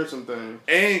you're going to learn some things.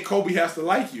 And Kobe has to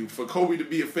like you. For Kobe to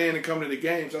be a fan and come to the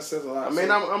games, that says a lot. I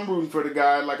mean, I'm rooting for the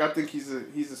guy. Like, I think he's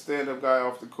a stand-up guy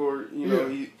off the court. You know,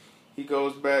 he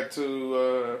goes back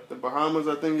to the Bahamas,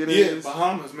 I think it is. Yeah,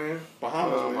 Bahamas, man.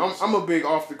 Man. I'm a big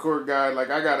off-the-court guy. Like,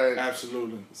 I got to...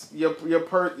 Absolutely.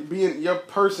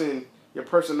 Your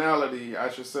personality, I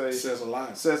should say, says a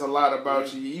lot. Says a lot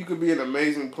about you. You could be an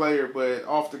amazing player, but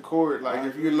off the court, like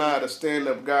if you're not a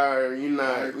stand-up guy or you're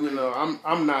not, you know,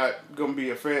 I'm not gonna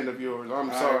be a fan of yours.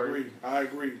 I'm sorry. I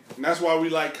agree. And that's why we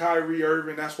like Kyrie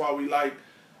Irving. That's why we like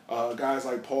guys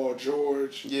like Paul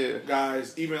George. Yeah.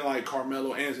 Guys, even like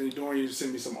Carmelo Anthony Dorian. You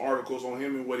send me some articles on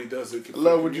him and what he does. I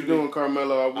love what you're doing,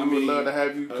 Carmelo. We would love to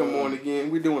have you come on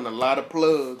again. We're doing a lot of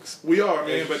plugs. We are,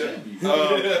 man.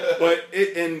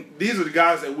 And these are the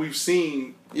guys that we've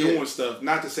seen doing stuff.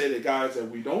 Not to say that guys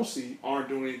that we don't see aren't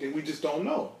doing anything. We just don't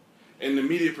know. And the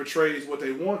media portrays what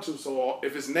they want to. So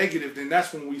if it's negative, then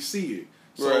that's when we see it.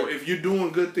 So if you're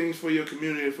doing good things for your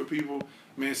community, for people,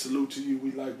 man, salute to you.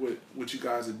 We like what you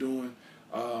guys are doing.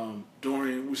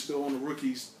 Dorian, we're still on the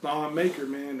rookies. Thon Maker,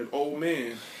 man, the old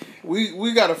man.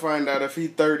 We got to find out if he's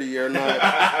 30 or not.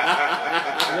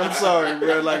 I'm sorry,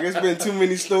 bro. Like, it's been too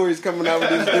many stories coming out with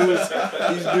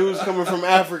these dudes coming from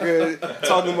Africa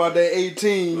talking about they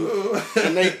 18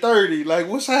 and they 30. Like,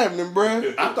 what's happening,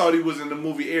 bro? I thought he was in the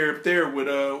movie Arab There with,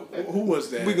 who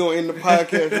was that? We're going to end the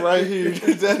podcast right here.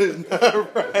 That is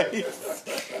not right.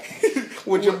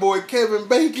 With your boy Kevin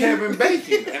Bacon.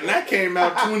 And that came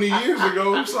out 20 years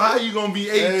ago. So how you going to be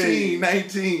 18,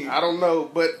 19? I don't know.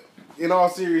 But in all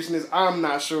seriousness, I'm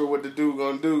not sure what the dude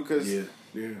going to do. Because,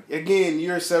 again,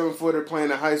 you're a 7-footer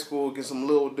playing in high school against some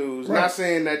little dudes. Right. Not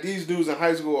saying that these dudes in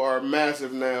high school are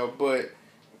massive now. But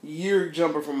you're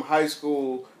jumping from high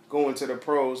school going to the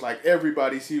pros. Like,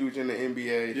 everybody's huge in the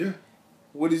NBA. Yeah.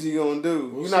 What is he going to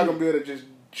do? You're not going to be able to just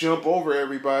jump over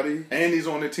everybody. And he's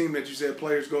on the team that you said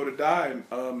players go to die,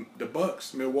 the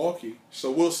Bucks, Milwaukee. So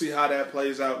we'll see how that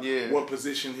plays out, what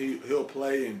position he'll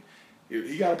play. And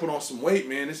he got to put on some weight,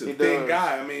 man. This is a thin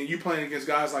guy. I mean, you playing against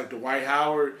guys like Dwight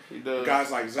Howard,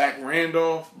 guys like Zach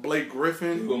Randolph, Blake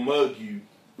Griffin. They will mug you.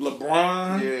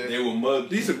 LeBron. Yeah. They will mug you.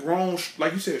 These are grown,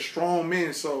 like you said, strong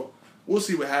men. So we'll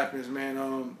see what happens, man.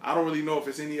 I don't really know if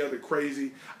it's any other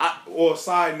crazy. Or a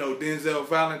side note, Denzel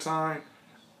Valentine,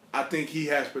 I think he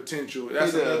has potential.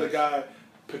 That's another guy,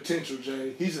 potential,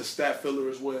 Jay. He's a stat filler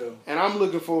as well. And I'm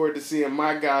looking forward to seeing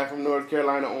my guy from North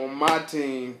Carolina on my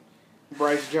team,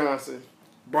 Bryce Johnson.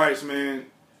 Bryce, man,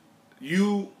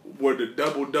 you were the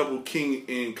double-double king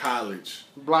in college.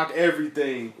 Blocked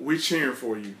everything. We're cheering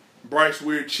for you. Bryce,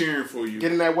 we're cheering for you.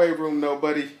 Get in that weight room, though,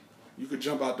 buddy. You could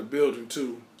jump out the building,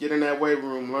 too. Get in that weight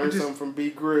room. Learn something from B.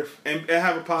 Griff. And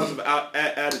have a positive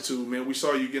attitude, man. We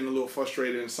saw you getting a little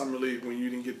frustrated in Summer League when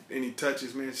you didn't get any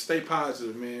touches, man. Stay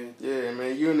positive, man. Yeah,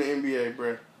 man. You in the NBA,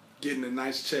 bro. Getting a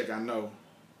nice check, I know.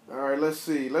 All right, let's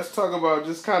see. Let's talk about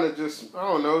I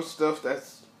don't know, stuff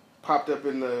that's popped up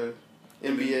in the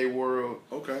NBA world.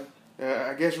 Okay.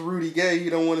 I guess Rudy Gay, he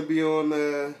don't want to be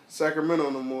on Sacramento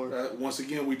no more. Once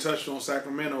again, we touched on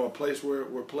Sacramento, a place where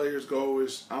players go.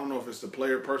 Is I don't know if it's the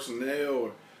player personnel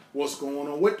or what's going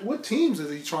on. What teams is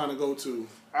he trying to go to?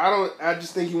 I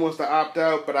just think he wants to opt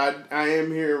out, but I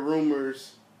am hearing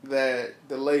rumors that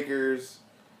the Lakers,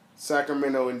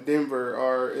 Sacramento, and Denver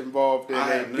are involved in I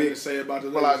have nothing to say about the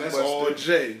Lakers. That's all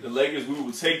Jay. The Lakers, we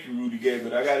will take you, Rudy Gay,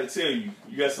 but I got to tell you,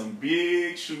 you got some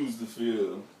big shoes to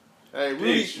fill. Hey,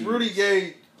 Rudy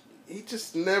Gay, he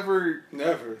just never.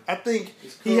 I think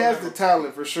he has the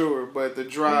talent for sure, but the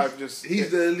drive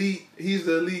he's the elite. He's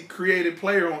the elite creative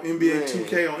player on NBA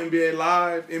 2K, on NBA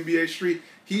Live, NBA Street.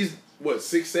 He's what,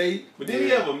 6'8"? But did he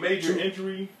have a major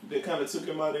injury that kind of took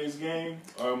him out of his game,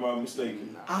 or am I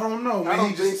mistaken? I don't know, man. I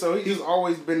don't think so. He's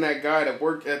always been that guy that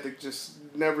work ethic just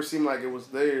never seemed like it was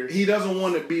there. He doesn't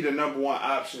want to be the number one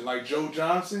option. Like Joe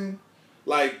Johnson,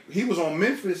 like he was on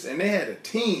Memphis and they had a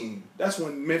team. That's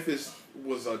when Memphis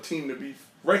was a team to be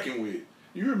reckoned with.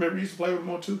 You remember he used to play with him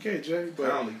on 2K, Jay?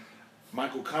 But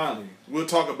Michael Conley. We'll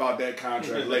talk about that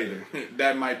contract later.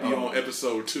 That might be on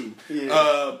episode 2.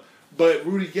 Yeah. But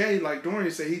Rudy Gay, like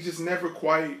Dorian said, he just never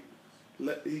quite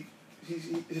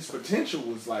his potential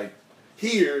was like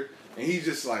here, and he's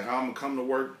just like, I'm gonna come to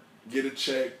work, get a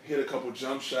check, hit a couple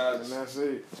jump shots, and that's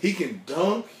it. He can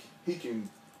dunk, he can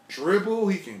dribble,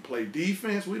 he can play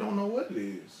defense. We don't know what it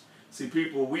is. See,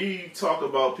 people, we talk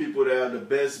about people that have the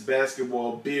best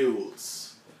basketball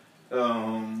builds,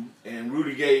 and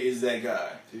Rudy Gay is that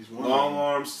guy. He's one long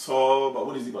arms, tall. About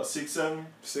what is he? About 6'7",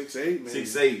 6'8", maybe.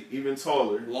 6'8", even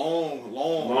taller.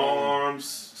 Long arms,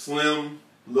 slim,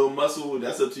 little muscle.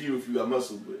 That's up to you if you got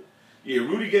muscle, but. Yeah,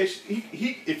 Rudy Gay,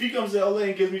 he if he comes to LA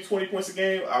and gives me 20 points a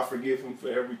game, I'll forgive him for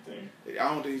everything.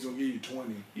 I don't think he's going to give you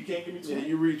 20. You can't give me 20? Yeah,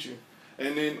 you reaching.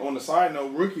 And then on the side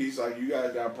note, rookies, like you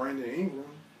guys got Brandon Ingram.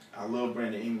 I love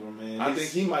Brandon Ingram, man. I think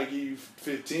he might give you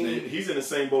 15. He's in the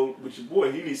same boat with your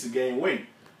boy. He needs to gain weight.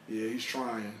 Yeah, he's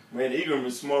trying. Man, Ingram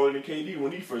is smaller than KD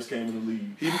when he first came in the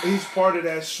league. He's part of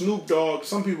that Snoop Dogg.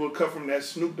 Some people cut from that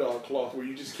Snoop Dogg cloth where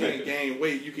you just can't gain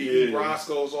weight. You can eat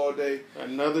Roscoe's all day.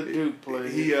 Another Duke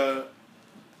player.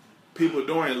 People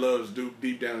Dorian loves Duke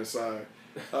deep down inside.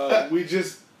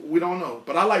 We don't know.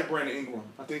 But I like Brandon Ingram.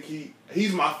 I think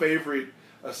he's my favorite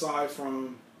aside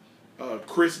from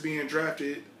Chris being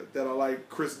drafted. That I like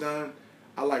Chris Dunn.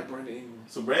 I like Brandon Ingram.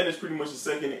 So Brandon's pretty much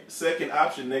the second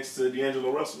option next to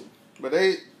D'Angelo Russell. But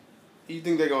you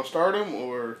think they're gonna start him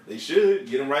or they should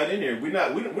get him right in there? We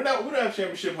don't have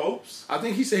championship hopes. I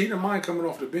think he said he didn't mind coming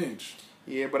off the bench.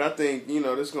 Yeah, but I think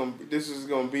this is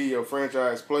gonna be your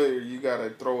franchise player. You gotta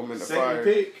throw him in the fire.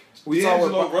 Second pick.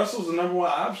 D'Angelo Russell's the number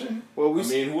one option. Well,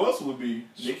 who else would be?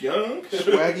 Nick Young,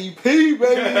 Swaggy P,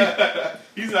 baby.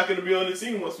 He's not gonna be on the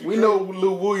team once we know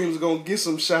Lou Williams gonna get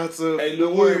some shots up. Hey,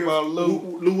 Lou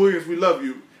Williams, we love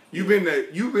you. You've been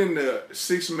the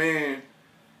sixth man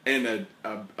and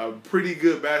a pretty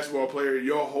good basketball player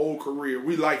your whole career.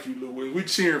 We like you, Lou Williams. We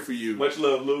cheering for you. Much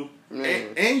love, Lou.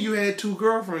 And you had 2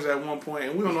 girlfriends at one point,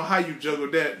 and we don't know how you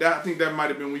juggled that. I think that might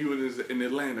have been when you was in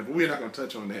Atlanta, but we're not gonna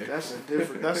touch on that. That's a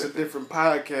different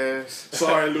podcast.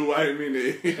 Sorry, Lou, I didn't mean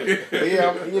it.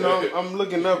 Yeah, I'm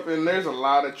looking up, and there's a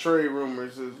lot of trade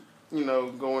rumors,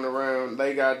 going around.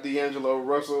 They got D'Angelo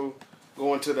Russell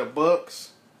going to the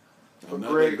Bucks for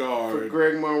Greg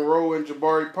Monroe and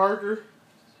Jabari Parker.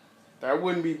 That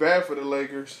wouldn't be bad for the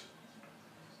Lakers,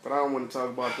 but I don't want to talk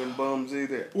about them bums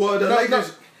either. Well, the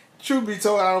Lakers. Truth be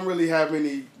told, I don't really have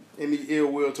any ill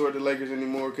will toward the Lakers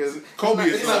anymore because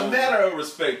it's a matter of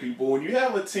respect, people. When you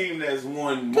have a team that's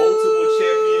won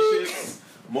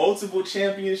multiple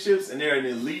championships, and they're an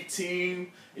elite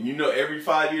team, and every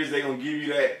 5 years they're gonna give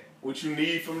you that what you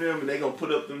need from them, and they're gonna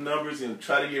put up them numbers and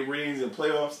try to get rings and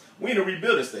playoffs. We in a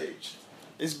rebuilding stage.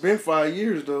 It's been 5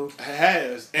 years though. It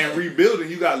has. And rebuilding,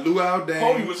 you got Luau Deng.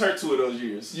 Kobe was hurt 2 of those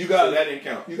years. So that didn't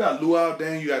count. You got Luau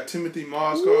Deng, you got Timothy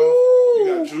Mozgov, you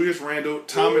got Julius Randle,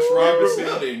 Thomas Robinson.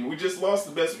 Rebuilding. We just lost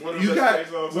one of the best players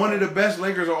of all time. One of the best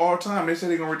Lakers of all time. They said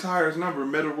they're gonna retire his number,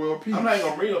 Metal World Peace. I'm not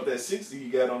gonna bring up that 60 he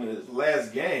got on his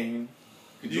last game.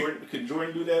 Could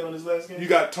Jordan do that on his last game? You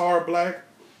got Tar Black.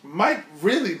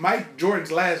 Mike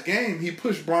Jordan's last game, he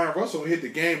pushed Brian Russell and hit the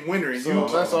game winner in Utah.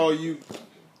 That's all you.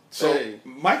 So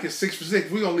Mike is 6 for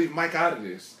 6. We're gonna leave Mike out of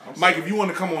this. Mike, if you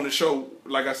want to come on the show,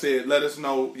 like I said, let us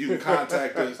know. You can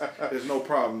contact us. There's no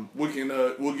problem. We can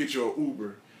we'll get you an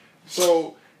Uber.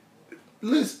 So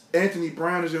listen, Anthony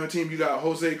Brown is on your team. You got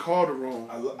Jose Calderon,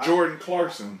 Jordan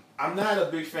Clarkson. I'm not a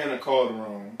big fan of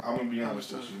Calderon. I'm gonna be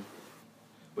honest with you.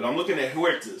 But I'm looking at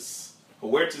Huertas.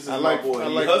 Huertas is my boy.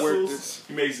 He hustles.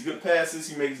 He makes good passes.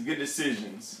 He makes good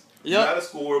decisions. He's not a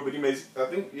scorer, but he makes. I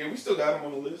think we still got him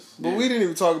on the list. But we didn't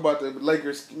even talk about the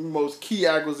Lakers' most key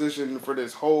acquisition for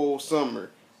this whole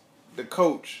summer. The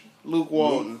coach, Luke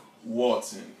Walton.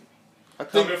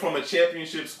 Coming from a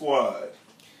championship squad.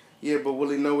 Yeah, but will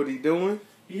he know what he's doing?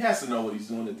 He has to know what he's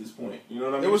doing at this point. You know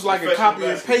what I mean? It was like a copy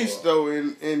and paste, though,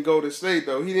 in Golden State,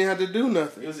 though. He didn't have to do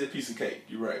nothing. It was a piece of cake.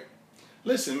 You're right.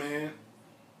 Listen, man.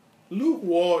 Luke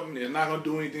Walton is not going to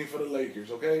do anything for the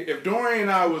Lakers, okay? If Dorian and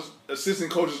I was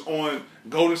assistant coaches on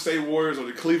Golden State Warriors or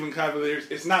the Cleveland Cavaliers,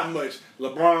 it's not much.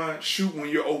 LeBron, shoot when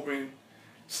you're open.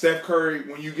 Steph Curry,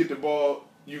 when you get the ball,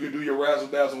 you can do your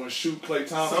razzle-dazzle and shoot. Klay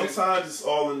Thompson. Sometimes it's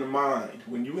all in the mind.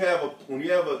 When you have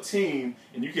a team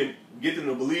and you can get them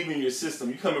to believe in your system,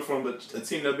 you're coming from a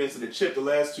team that's been to the chip the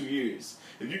last 2 years.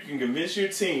 If you can convince your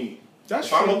team,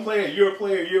 if I'm a player, you're a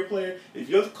player, you're a player. If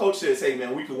your coach says, hey,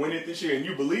 man, we can win it this year, and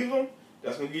you believe him,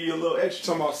 That's gonna give you a little extra.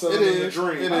 Talking about selling in the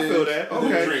dream. I feel that.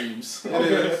 Okay. Dreams.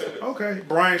 Okay. Okay.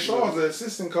 Brian Shaw's the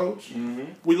assistant coach. Mm-hmm.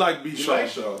 We like B.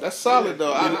 Shaw. That's solid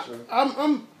though.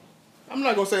 I'm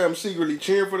not gonna say I'm secretly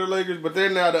cheering for the Lakers, but they're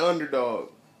now the underdog.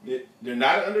 They're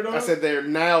not an underdog? I said they're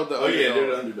now the underdog. Oh yeah, they're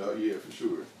the underdog. Yeah, for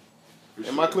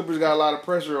sure. My Clippers got a lot of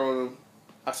pressure on them.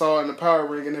 I saw it in the power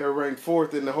ranking, they were ranked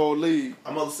 4th in the whole league.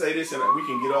 I'm gonna say this, and we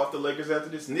can get off the Lakers after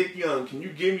this. Nick Young, can you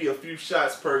give me a few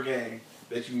shots per game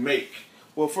that you make?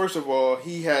 Well, first of all,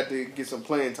 he had to get some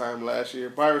playing time last year.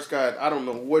 Byron Scott, I don't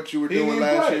know what you were doing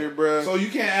last year, bro. So you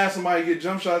can't ask somebody to get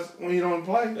jump shots when he don't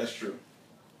play? That's true.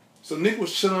 So Nick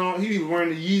was chilling on. He was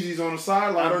wearing the Yeezys on the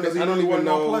sideline because he I don't even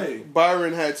know. Play.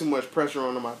 Byron had too much pressure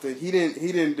on him. I think he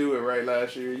didn't do it right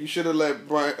last year. You should have let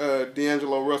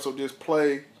D'Angelo Russell just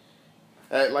play.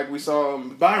 Like we saw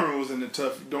him. Byron was in the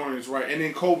tough Dorian's right, and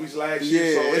then Kobe's last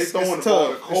year. So they throwing the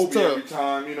ball to Kobe every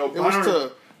time. You know, Byron, it was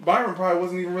tough. Byron probably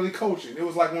wasn't even really coaching. It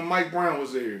was like when Mike Brown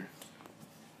was there.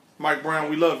 Mike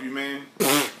Brown, we love you, man.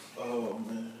 Oh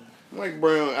man, Mike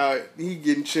Brown, he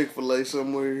getting Chick-fil-A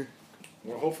somewhere.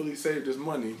 Well, hopefully he saved his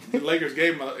money. The Lakers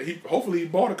gave him hopefully he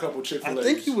bought a couple Chick-fil-A's. I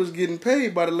think he was getting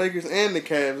paid by the Lakers and the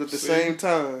Cavs at the same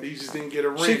time. He just didn't get a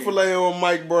ring. Chick-fil-A on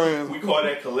Mike Brown. We call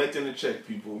that collecting the check,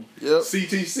 people. Yep.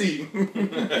 CTC.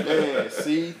 Yeah,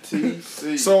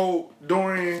 CTC. So,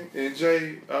 Dorian and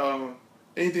Jay,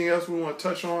 anything else we want to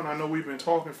touch on? I know we've been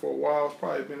talking for a while. It's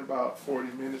probably been about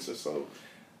 40 minutes or so.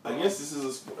 I guess this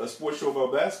is a sports show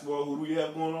about basketball. Who do we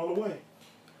have going all the way?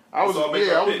 I was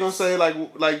gonna say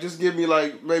like just give me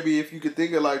like maybe if you could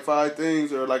think of like 5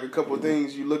 things or like a couple of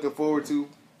things you looking forward to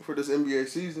for this NBA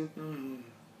season. Mm-hmm.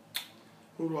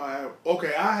 Who do I have?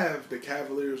 Okay, I have the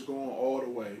Cavaliers going all the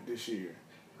way this year.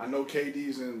 I know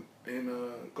KD's in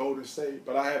Golden State,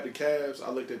 but I have the Cavs.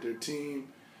 I looked at their team.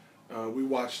 We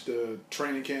watched the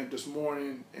training camp this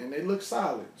morning, and they look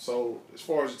solid. So as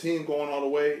far as the team going all the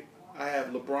way, I have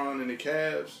LeBron and the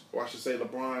Cavs, or I should say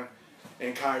LeBron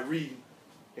and Kyrie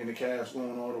and the Cavs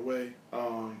going all the way.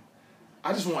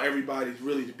 I just want everybody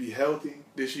really to be healthy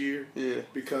this year. Yeah.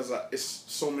 Because it's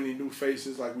so many new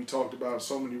faces, like we talked about,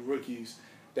 so many rookies,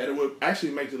 that it would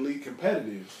actually make the league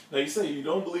competitive. Now, you say you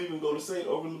don't believe in Golden State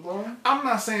over LeBron? I'm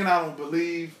not saying I don't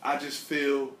believe. I just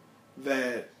feel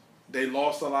that they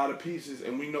lost a lot of pieces,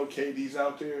 and we know KD's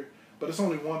out there, but it's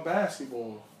only one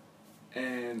basketball.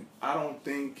 And I don't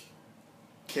think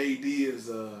KD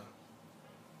is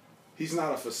he's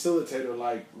not a facilitator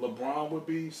like LeBron would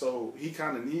be, so he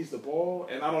kind of needs the ball,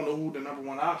 and I don't know who the number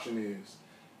one option is.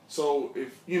 So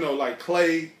if, like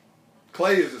Clay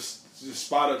is a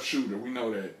spot-up shooter. We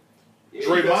know that. Yeah,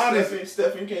 Draymond is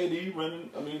Stephen KD running.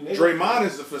 Draymond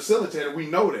is the facilitator. We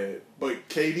know that, but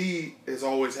KD has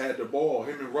always had the ball.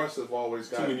 Him and Russ have always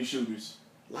got too many shooters.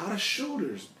 A lot of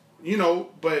shooters,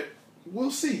 but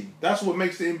we'll see. That's what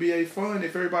makes the NBA fun.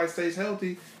 If everybody stays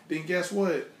healthy, then guess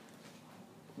what?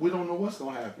 We don't know what's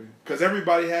gonna happen because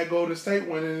everybody had Golden State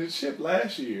winning the chip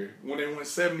last year when they went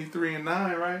 73-9,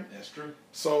 right? That's true.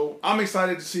 So I'm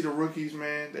excited to see the rookies,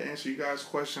 man. To answer you guys'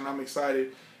 question, I'm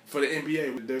excited for the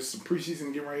NBA. There's some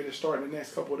preseason getting ready to start in the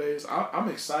next couple of days. I'm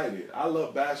excited. I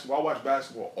love basketball. I watch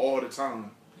basketball all the time.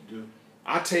 You do.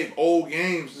 I tape old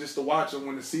games just to watch them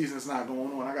when the season's not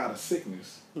going on. I got a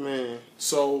sickness, man.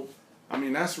 So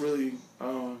that's really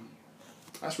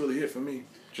it for me.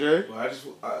 Jay? Well,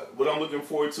 what I'm looking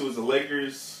forward to is the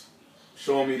Lakers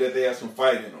showing me that they have some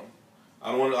fight in them.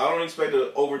 I don't expect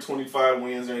over 25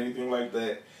 wins or anything like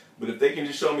that. But if they can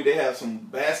just show me they have some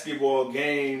basketball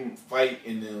game fight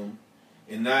in them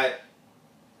and not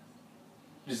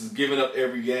just giving up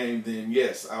every game, then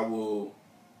yes, I'll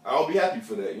be happy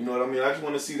for that. You know what I mean? I just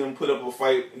want to see them put up a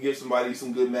fight, give somebody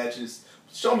some good matches,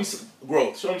 show me some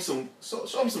growth, show me some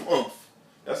oomph.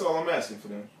 That's all I'm asking for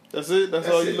them. That's it? That's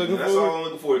all you're looking for? That's all I'm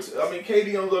looking forward to. I mean,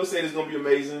 KD on Golden State is going to be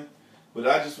amazing, but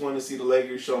I just want to see the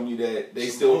Lakers show me that they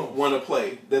still want to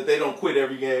play, that they don't quit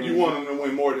every game. You want them to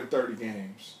win more than 30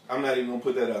 games. I'm not even going to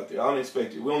put that out there. I don't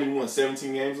expect it. We only won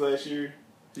 17 games last year.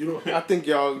 I think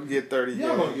y'all get 30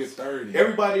 Y'all going to get 30.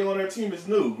 Everybody on our team is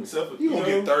new, except for, you going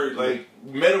to get 30. Like,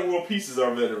 Meta World Pieces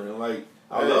are veteran. Like,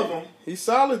 I love him. He's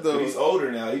solid, though. But he's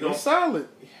older now. He's solid.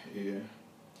 Yeah.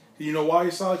 You know why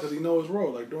he's solid? Because he knows his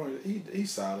role. Like, Dorian, he's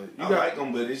solid. I like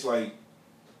him, but it's like,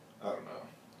 I don't know.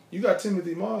 You got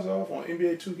Timothy Marzoff on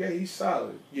NBA 2K. He's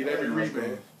solid. Get every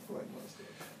rebound.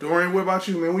 Dorian, what about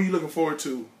you, man? What are you looking forward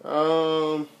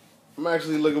to? I'm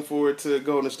actually looking forward to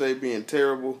Golden State being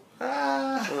terrible.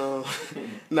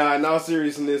 Nah, in all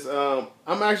seriousness,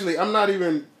 I'm not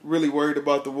even really worried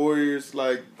about the Warriors.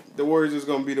 Like, the Warriors is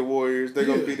going to be the Warriors. They're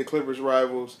going to be the Clippers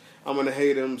rivals. I'm going to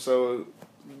hate them, so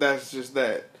that's just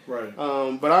that. Right.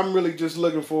 But I'm really just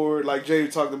looking forward, like Jay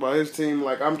talked about his team,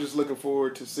 like I'm just looking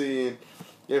forward to seeing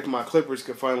if my Clippers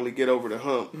can finally get over the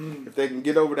hump. If they can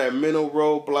get over that mental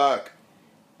roadblock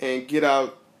and get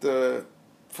out the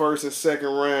first and second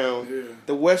round. Yeah.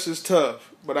 The West is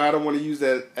tough, but I don't want to use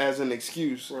that as an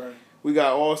excuse. Right. We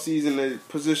got all season to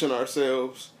position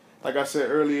ourselves. Like I said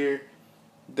earlier,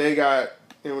 they got,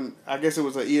 I guess it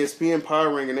was an ESPN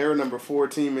power ranking, they were number 4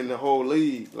 team in the whole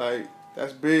league. Like,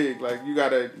 that's big. Like, you got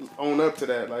to own up to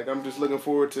that. Like, I'm just looking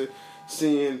forward to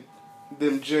seeing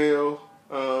them gel,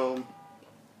 and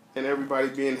everybody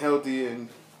being healthy and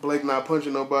Blake not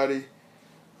punching nobody.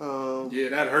 Yeah,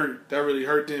 that hurt. That really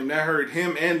hurt them. That hurt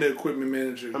him and the equipment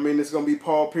manager. I mean, it's going to be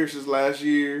Paul Pierce's last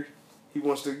year. He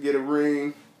wants to get a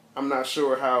ring. I'm not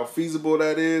sure how feasible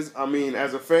that is. I mean,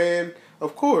 as a fan,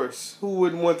 of course, who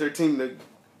wouldn't want their team to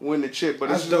win the chip?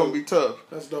 But it's going to be tough.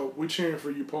 That's dope. We're cheering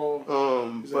for you, Paul.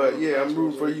 But yeah, I'm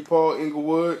rooting for you, Paul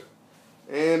Inglewood.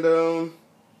 And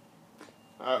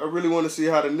I really want to see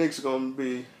how the Knicks are going to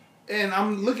be. And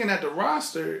I'm looking at the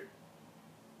roster.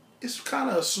 It's kind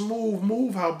of a smooth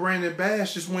move how Brandon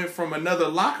Bash just went from another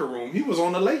locker room. He was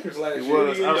on the Lakers last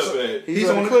year. He's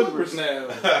on the Clippers now.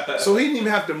 So he didn't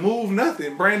even have to move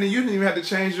nothing. Brandon, you didn't even have to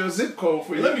change your zip code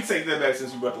for you. Let me take that back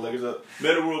since you brought the Lakers up.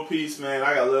 Metta World Peace, man.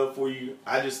 I got love for you.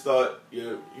 I just thought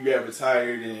you got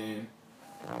retired,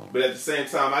 but at the same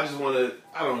time, I just want to,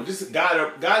 I don't know, just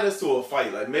guide us to a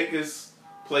fight. Like, make us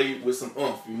play with some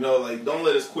oomph, like, don't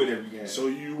let us quit every game. So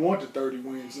you want the 30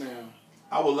 wins now?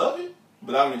 I would love it.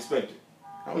 But I don't expect it.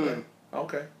 Okay.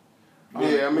 Okay.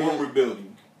 Yeah, I mean, we're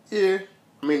rebuilding. Yeah.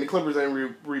 I mean, the Clippers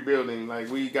ain't rebuilding.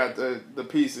 Like, we got the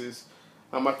pieces.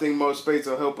 I think Mo Space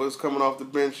will help us coming off the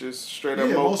bench is straight up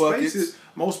Mo buckets.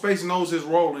 Mo Space knows his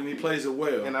role and he plays it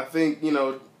well. And I think,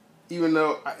 even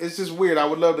though it's just weird, I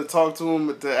would love to talk to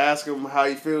him, to ask him how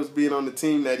he feels being on the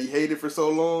team that he hated for so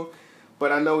long.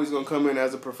 But I know he's going to come in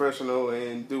as a professional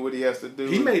and do what he has to do.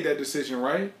 He made that decision,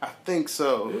 right? I think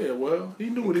so. Yeah, well, he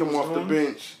knew what he was doing. Come off the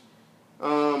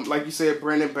bench. Like you said,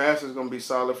 Brandon Bass is going to be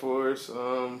solid for us.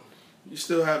 You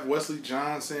still have Wesley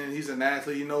Johnson. He's an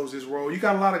athlete. He knows his role. You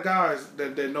got a lot of guys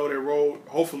that know their role.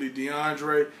 Hopefully,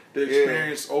 DeAndre, the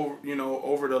experience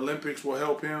over the Olympics will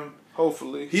help him.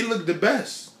 Hopefully. He looked the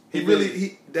best.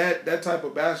 That type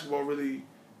of basketball really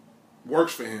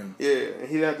works for him. Yeah, and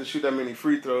he didn't have to shoot that many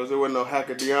free throws. There wasn't no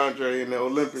hacker DeAndre in the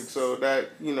Olympics, so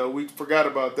that, we forgot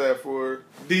about that for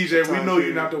DJ, we know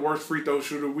you're not the worst free throw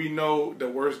shooter. We know the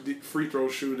worst free throw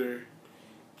shooter.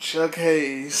 Chuck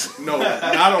Hayes. No,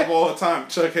 not of all time.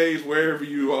 Chuck Hayes, wherever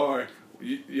you are.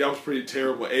 Y'all was pretty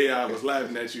terrible. AI was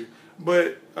laughing at you.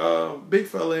 But big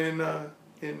fella in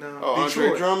Detroit.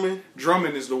 Andre Drummond?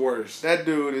 Drummond is the worst. That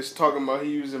dude is talking about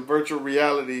he using virtual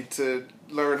reality to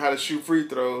learn how to shoot free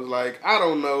throws. Like, I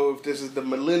don't know if this is the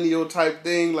millennial type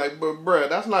thing. Like, but bruh,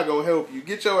 that's not going to help you.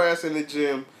 Get your ass in the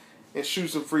gym and shoot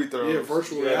some free throws. Yeah,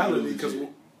 virtual reality, because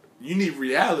you need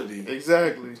reality.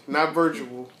 Exactly. Not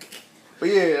virtual. But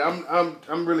yeah,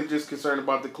 I'm really just concerned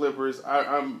about the Clippers.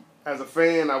 I'm as a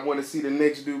fan, I want to see the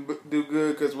Knicks do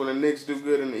good, because when the Knicks do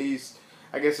good in the East,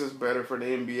 I guess it's better for the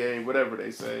NBA, whatever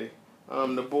they say.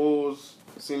 The Bulls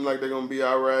seem like they're gonna be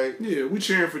all right. Yeah, we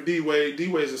cheering for D-Wade.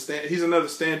 D-Wade's he's another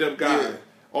stand-up guy. Yeah.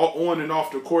 On and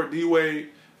off the court. D-Wade,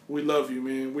 we love you,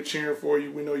 man. We're cheering for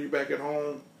you. We know you back at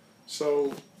home.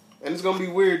 So, and it's gonna be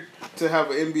weird to have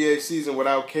an NBA season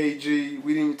without KG.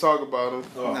 We didn't even talk about him.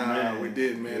 Oh, man, we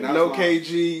did, man. No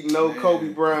KG, no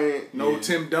Kobe Bryant, no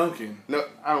Tim Duncan. No,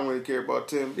 I don't really care about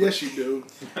Tim. Yes, you do.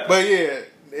 But yeah,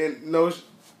 and no.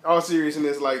 All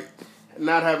seriousness, like,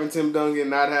 not having Tim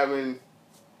Duncan, not having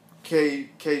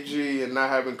KG, and not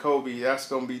having Kobe, that's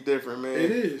going to be different, man.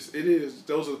 It is.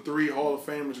 Those are 3 Hall of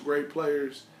Famers, great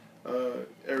players.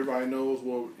 Everybody knows,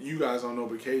 well, you guys don't know,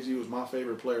 but KG was my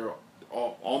favorite player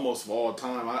almost of all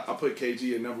time. I put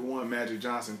KG at number 1, Magic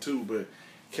Johnson 2, but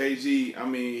KG, I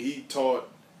mean, he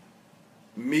taught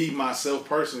me, myself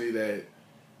personally, that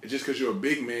just because you're a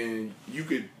big man, you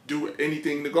could do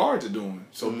anything the guards are doing.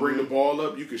 So bring the ball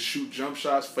up. You could shoot jump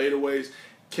shots, fadeaways.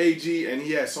 KG, and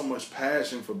he had so much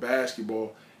passion for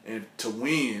basketball and to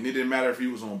win. It didn't matter if he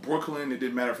was on Brooklyn. It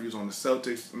didn't matter if he was on the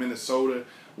Celtics, Minnesota,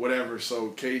 whatever. So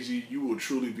KG, you will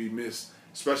truly be missed,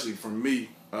 especially from me.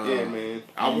 Yeah, man.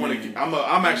 I'm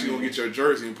actually gonna get your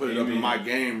jersey and put it up in my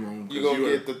game room. You gonna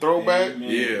get the throwback?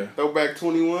 Yeah, throwback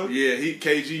 21. Yeah,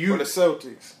 KG. For the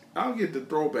Celtics. I'll get the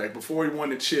throwback before he won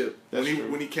the chip. That's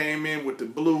when he came in with the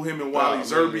blue, him and Wally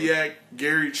Zerbiak,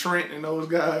 Gary Trent, and those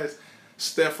guys.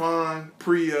 Stefan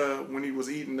when he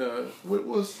was eating what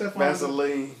was Stefan?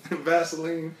 Vaseline.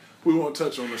 Vaseline. We won't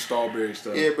touch on the Strawberry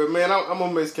stuff. Yeah, but man, I'm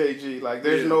gonna miss KG. Like,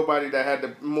 there's nobody that had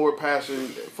the more passion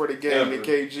for the game than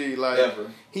KG. Like,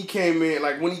 he came in,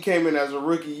 like when he came in as a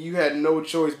rookie, you had no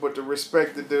choice but to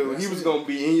respect the dude. He was gonna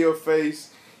be in your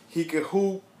face. He could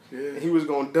hoop. Yeah. He was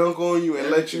gonna dunk on you and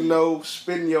let you know,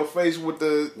 spit in your face with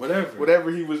the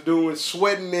whatever he was doing,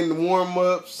 sweating in the warm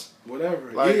ups.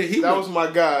 Whatever. Like, that was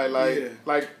my guy.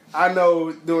 Like I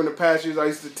know during the past years I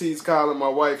used to tease Kyle and my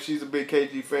wife. She's a big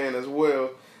KG fan as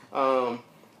well.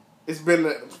 It's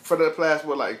been for the past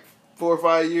 4 or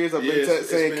 5 years. I've been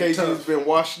saying KG's been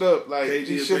washed up. Like,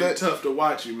 KG has been tough to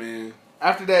watch you, man.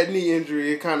 After that knee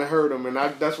injury, it kind of hurt him, and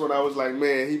that's when I was like,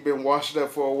 man, he's been washed up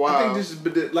for a while. I think this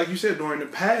is, like you said, during the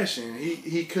passion,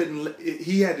 he couldn't.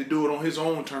 He had to do it on his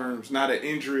own terms, not an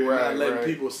injury, and not letting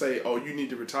people say, "Oh, you need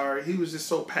to retire." He was just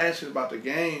so passionate about the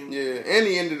game. Yeah, and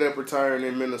he ended up retiring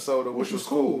in Minnesota, which was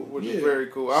cool. Which was very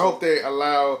cool. I hope they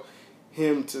allow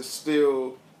him to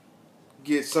still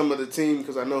get some of the team,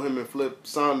 because I know him and Flip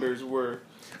Saunders were.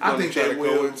 I think they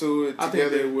will. I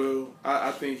think they will.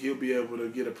 I think he'll be able to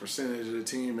get a percentage of the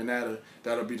team, and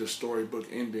that'll be the storybook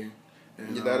ending.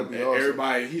 And, that'll be awesome.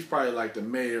 Everybody, he's probably like the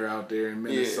mayor out there in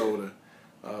Minnesota.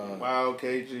 Wow,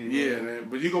 KG. Yeah, man.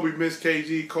 But you're gonna be Miss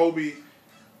KG, Kobe.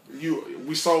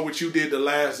 We saw what you did the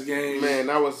last game. Man,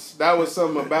 that was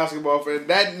something a basketball fan.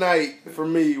 That night for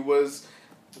me was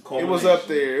up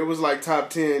there. It was like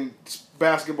top 10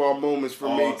 basketball moments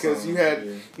for me, because you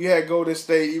had Golden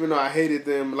State. Even though I hated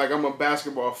them, like, I'm a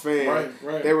basketball fan.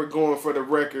 Right. They were going for the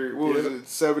record. What was it?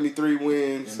 73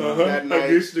 wins that night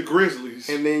against the Grizzlies.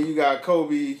 And then you got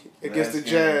Kobe against the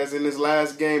Jazz in his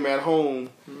last game at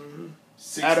home. Mm-hmm.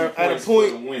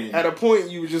 At a point,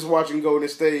 you were just watching Golden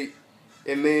State,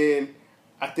 and then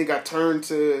I think I turned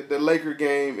to the Laker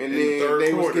game, and then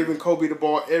they was giving Kobe the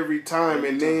ball every time,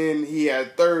 then he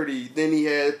had 30, then he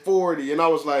had 40, and I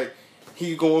was like,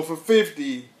 he going for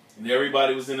 50. And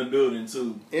everybody was in the building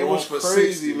too. It was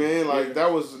crazy, man. Like,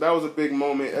 that was a big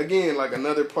moment. Again, like,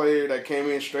 another player that came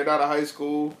in straight out of high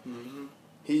school. Mm-hmm.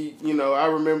 He, I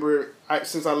remember,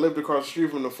 since I lived across the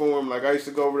street from the Forum, like, I used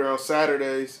to go over there on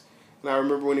Saturdays, and I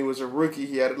remember when he was a rookie,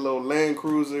 he had a little Land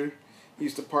Cruiser. He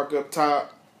used to park up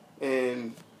top,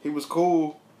 and he was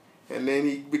cool. And then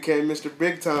he became Mr.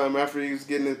 Big Time after he was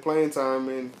getting his playing time.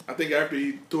 And I think after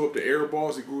he threw up the air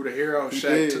balls, he grew the hair out.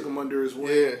 Shaq took him under his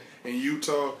wing. In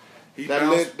Utah,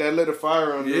 that lit a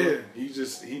fire under him.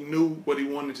 He knew what he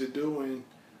wanted to do, and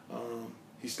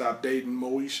he stopped dating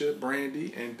Moesha,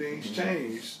 Brandy, and things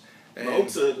changed. And then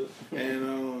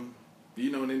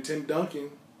Tim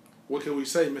Duncan. What can we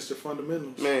say, Mr.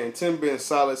 Fundamentals? Man, Tim been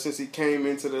solid since he came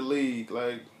into the league.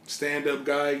 Like, stand-up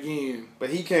guy again. But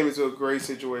he came into a great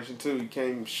situation too. He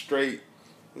came straight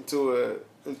into a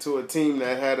team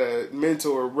that had a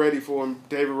mentor ready for him,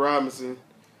 David Robinson.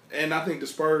 And I think the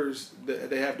Spurs,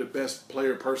 they have the best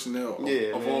player personnel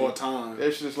of all time.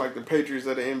 It's just like the Patriots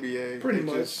of the NBA.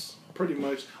 Pretty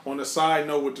much. On the side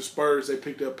note with the Spurs, they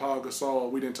picked up Paul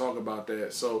Gasol. We didn't talk about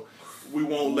that, so we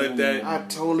won't let that. I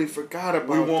totally forgot about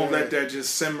that. We won't let that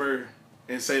just simmer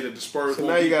and say that the Spurs. So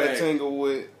now you got to tangle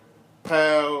with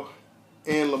Pal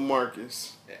and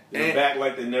LaMarcus. They're back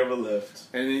like they never left.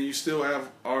 And then you still have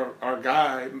our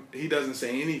guy. He doesn't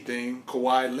say anything.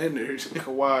 Kawhi Leonard.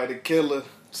 Kawhi the killer.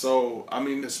 So I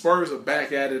mean, the Spurs are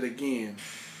back at it again.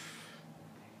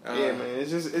 Yeah, man. It's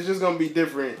just gonna be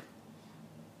different.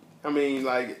 I mean,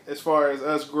 like, as far as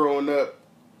us growing up,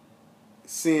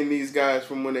 seeing these guys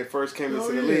from when they first came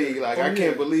into the league, like, I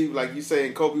can't believe, like you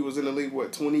saying, Kobe was in the league,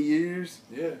 20 years?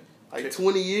 Yeah. Like,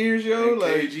 20 years, yo? And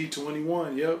like, KG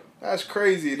 21, yep. That's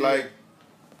crazy. Yeah. Like,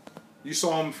 you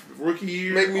saw him rookie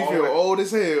year. Make me feel old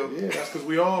as hell. Yeah, that's because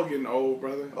we all getting old,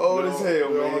 brother. Old as hell,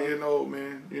 man. We all getting old,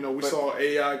 man. We saw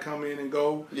AI come in and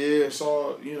go. Yeah. We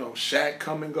saw, Shaq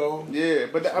come and go. Yeah,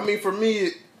 but, I mean, for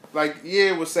me,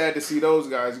 it was sad to see those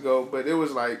guys go, but it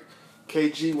was like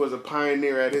KG was a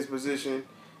pioneer at his position.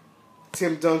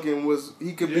 Tim Duncan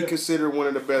he could be considered one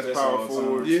of the best power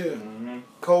forwards. Yeah. Mm-hmm.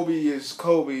 Kobe is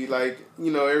Kobe. Like,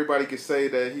 everybody could say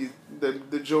that he's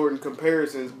the Jordan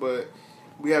comparisons, but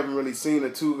we haven't really seen a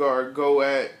two-guard go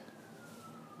at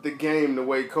the game the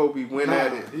way Kobe went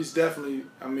at it. He's definitely,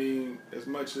 I mean, as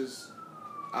much as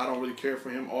I don't really care for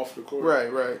him off the court.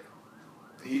 Right.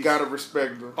 You got to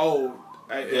respect him. Oh,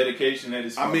 dedication at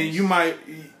his I mean,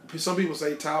 some people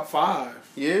say top 5.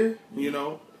 Yeah.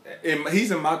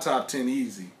 He's in my top 10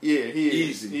 easy. Yeah, he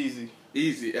is.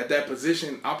 Easy. At that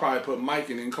position, I'll probably put Mike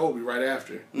and then Kobe right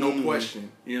after. No question,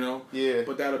 Yeah.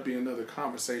 But that'll be another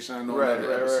conversation. I know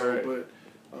another episode. Right.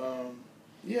 But,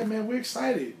 yeah, man, we're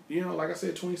excited. Like I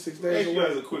said, 26 days. Hey, you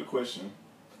guys a quick question.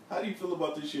 How do you feel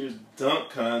about this year's dunk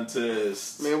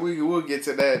contest? Man, we'll get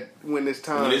to that when it's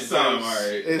time. When it's time, all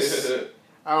right.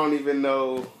 I don't even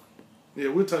know. Yeah,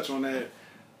 we'll touch on that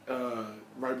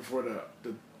right before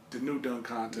the new dunk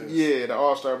contest. Yeah, the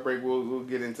All-Star break, we'll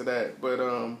get into that.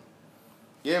 But,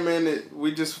 yeah, man,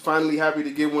 we just finally happy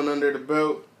to get one under the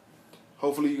belt.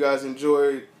 Hopefully you guys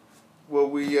enjoyed what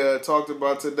we talked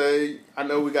about today. I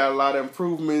know we got a lot of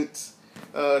improvements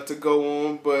to go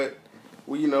on, but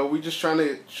we just trying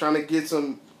to get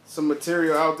some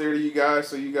material out there to you guys,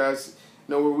 so you guys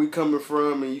know where we coming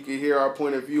from and you can hear our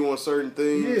point of view on certain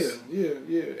things.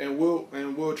 Yeah. And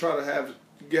we'll try to have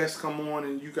guests come on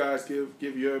and you guys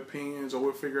give your opinions, or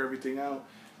we'll figure everything out.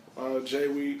 Jay,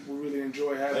 we really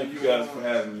enjoy having you. Thank you guys for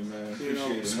having me, man.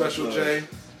 Appreciate it. Special Jay.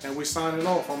 And we signing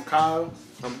off. I'm Kyle.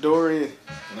 I'm Dorian.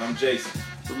 And I'm Jason.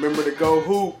 Remember to go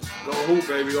hoop. Go hoop,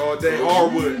 baby, all day.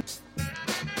 Hardwood.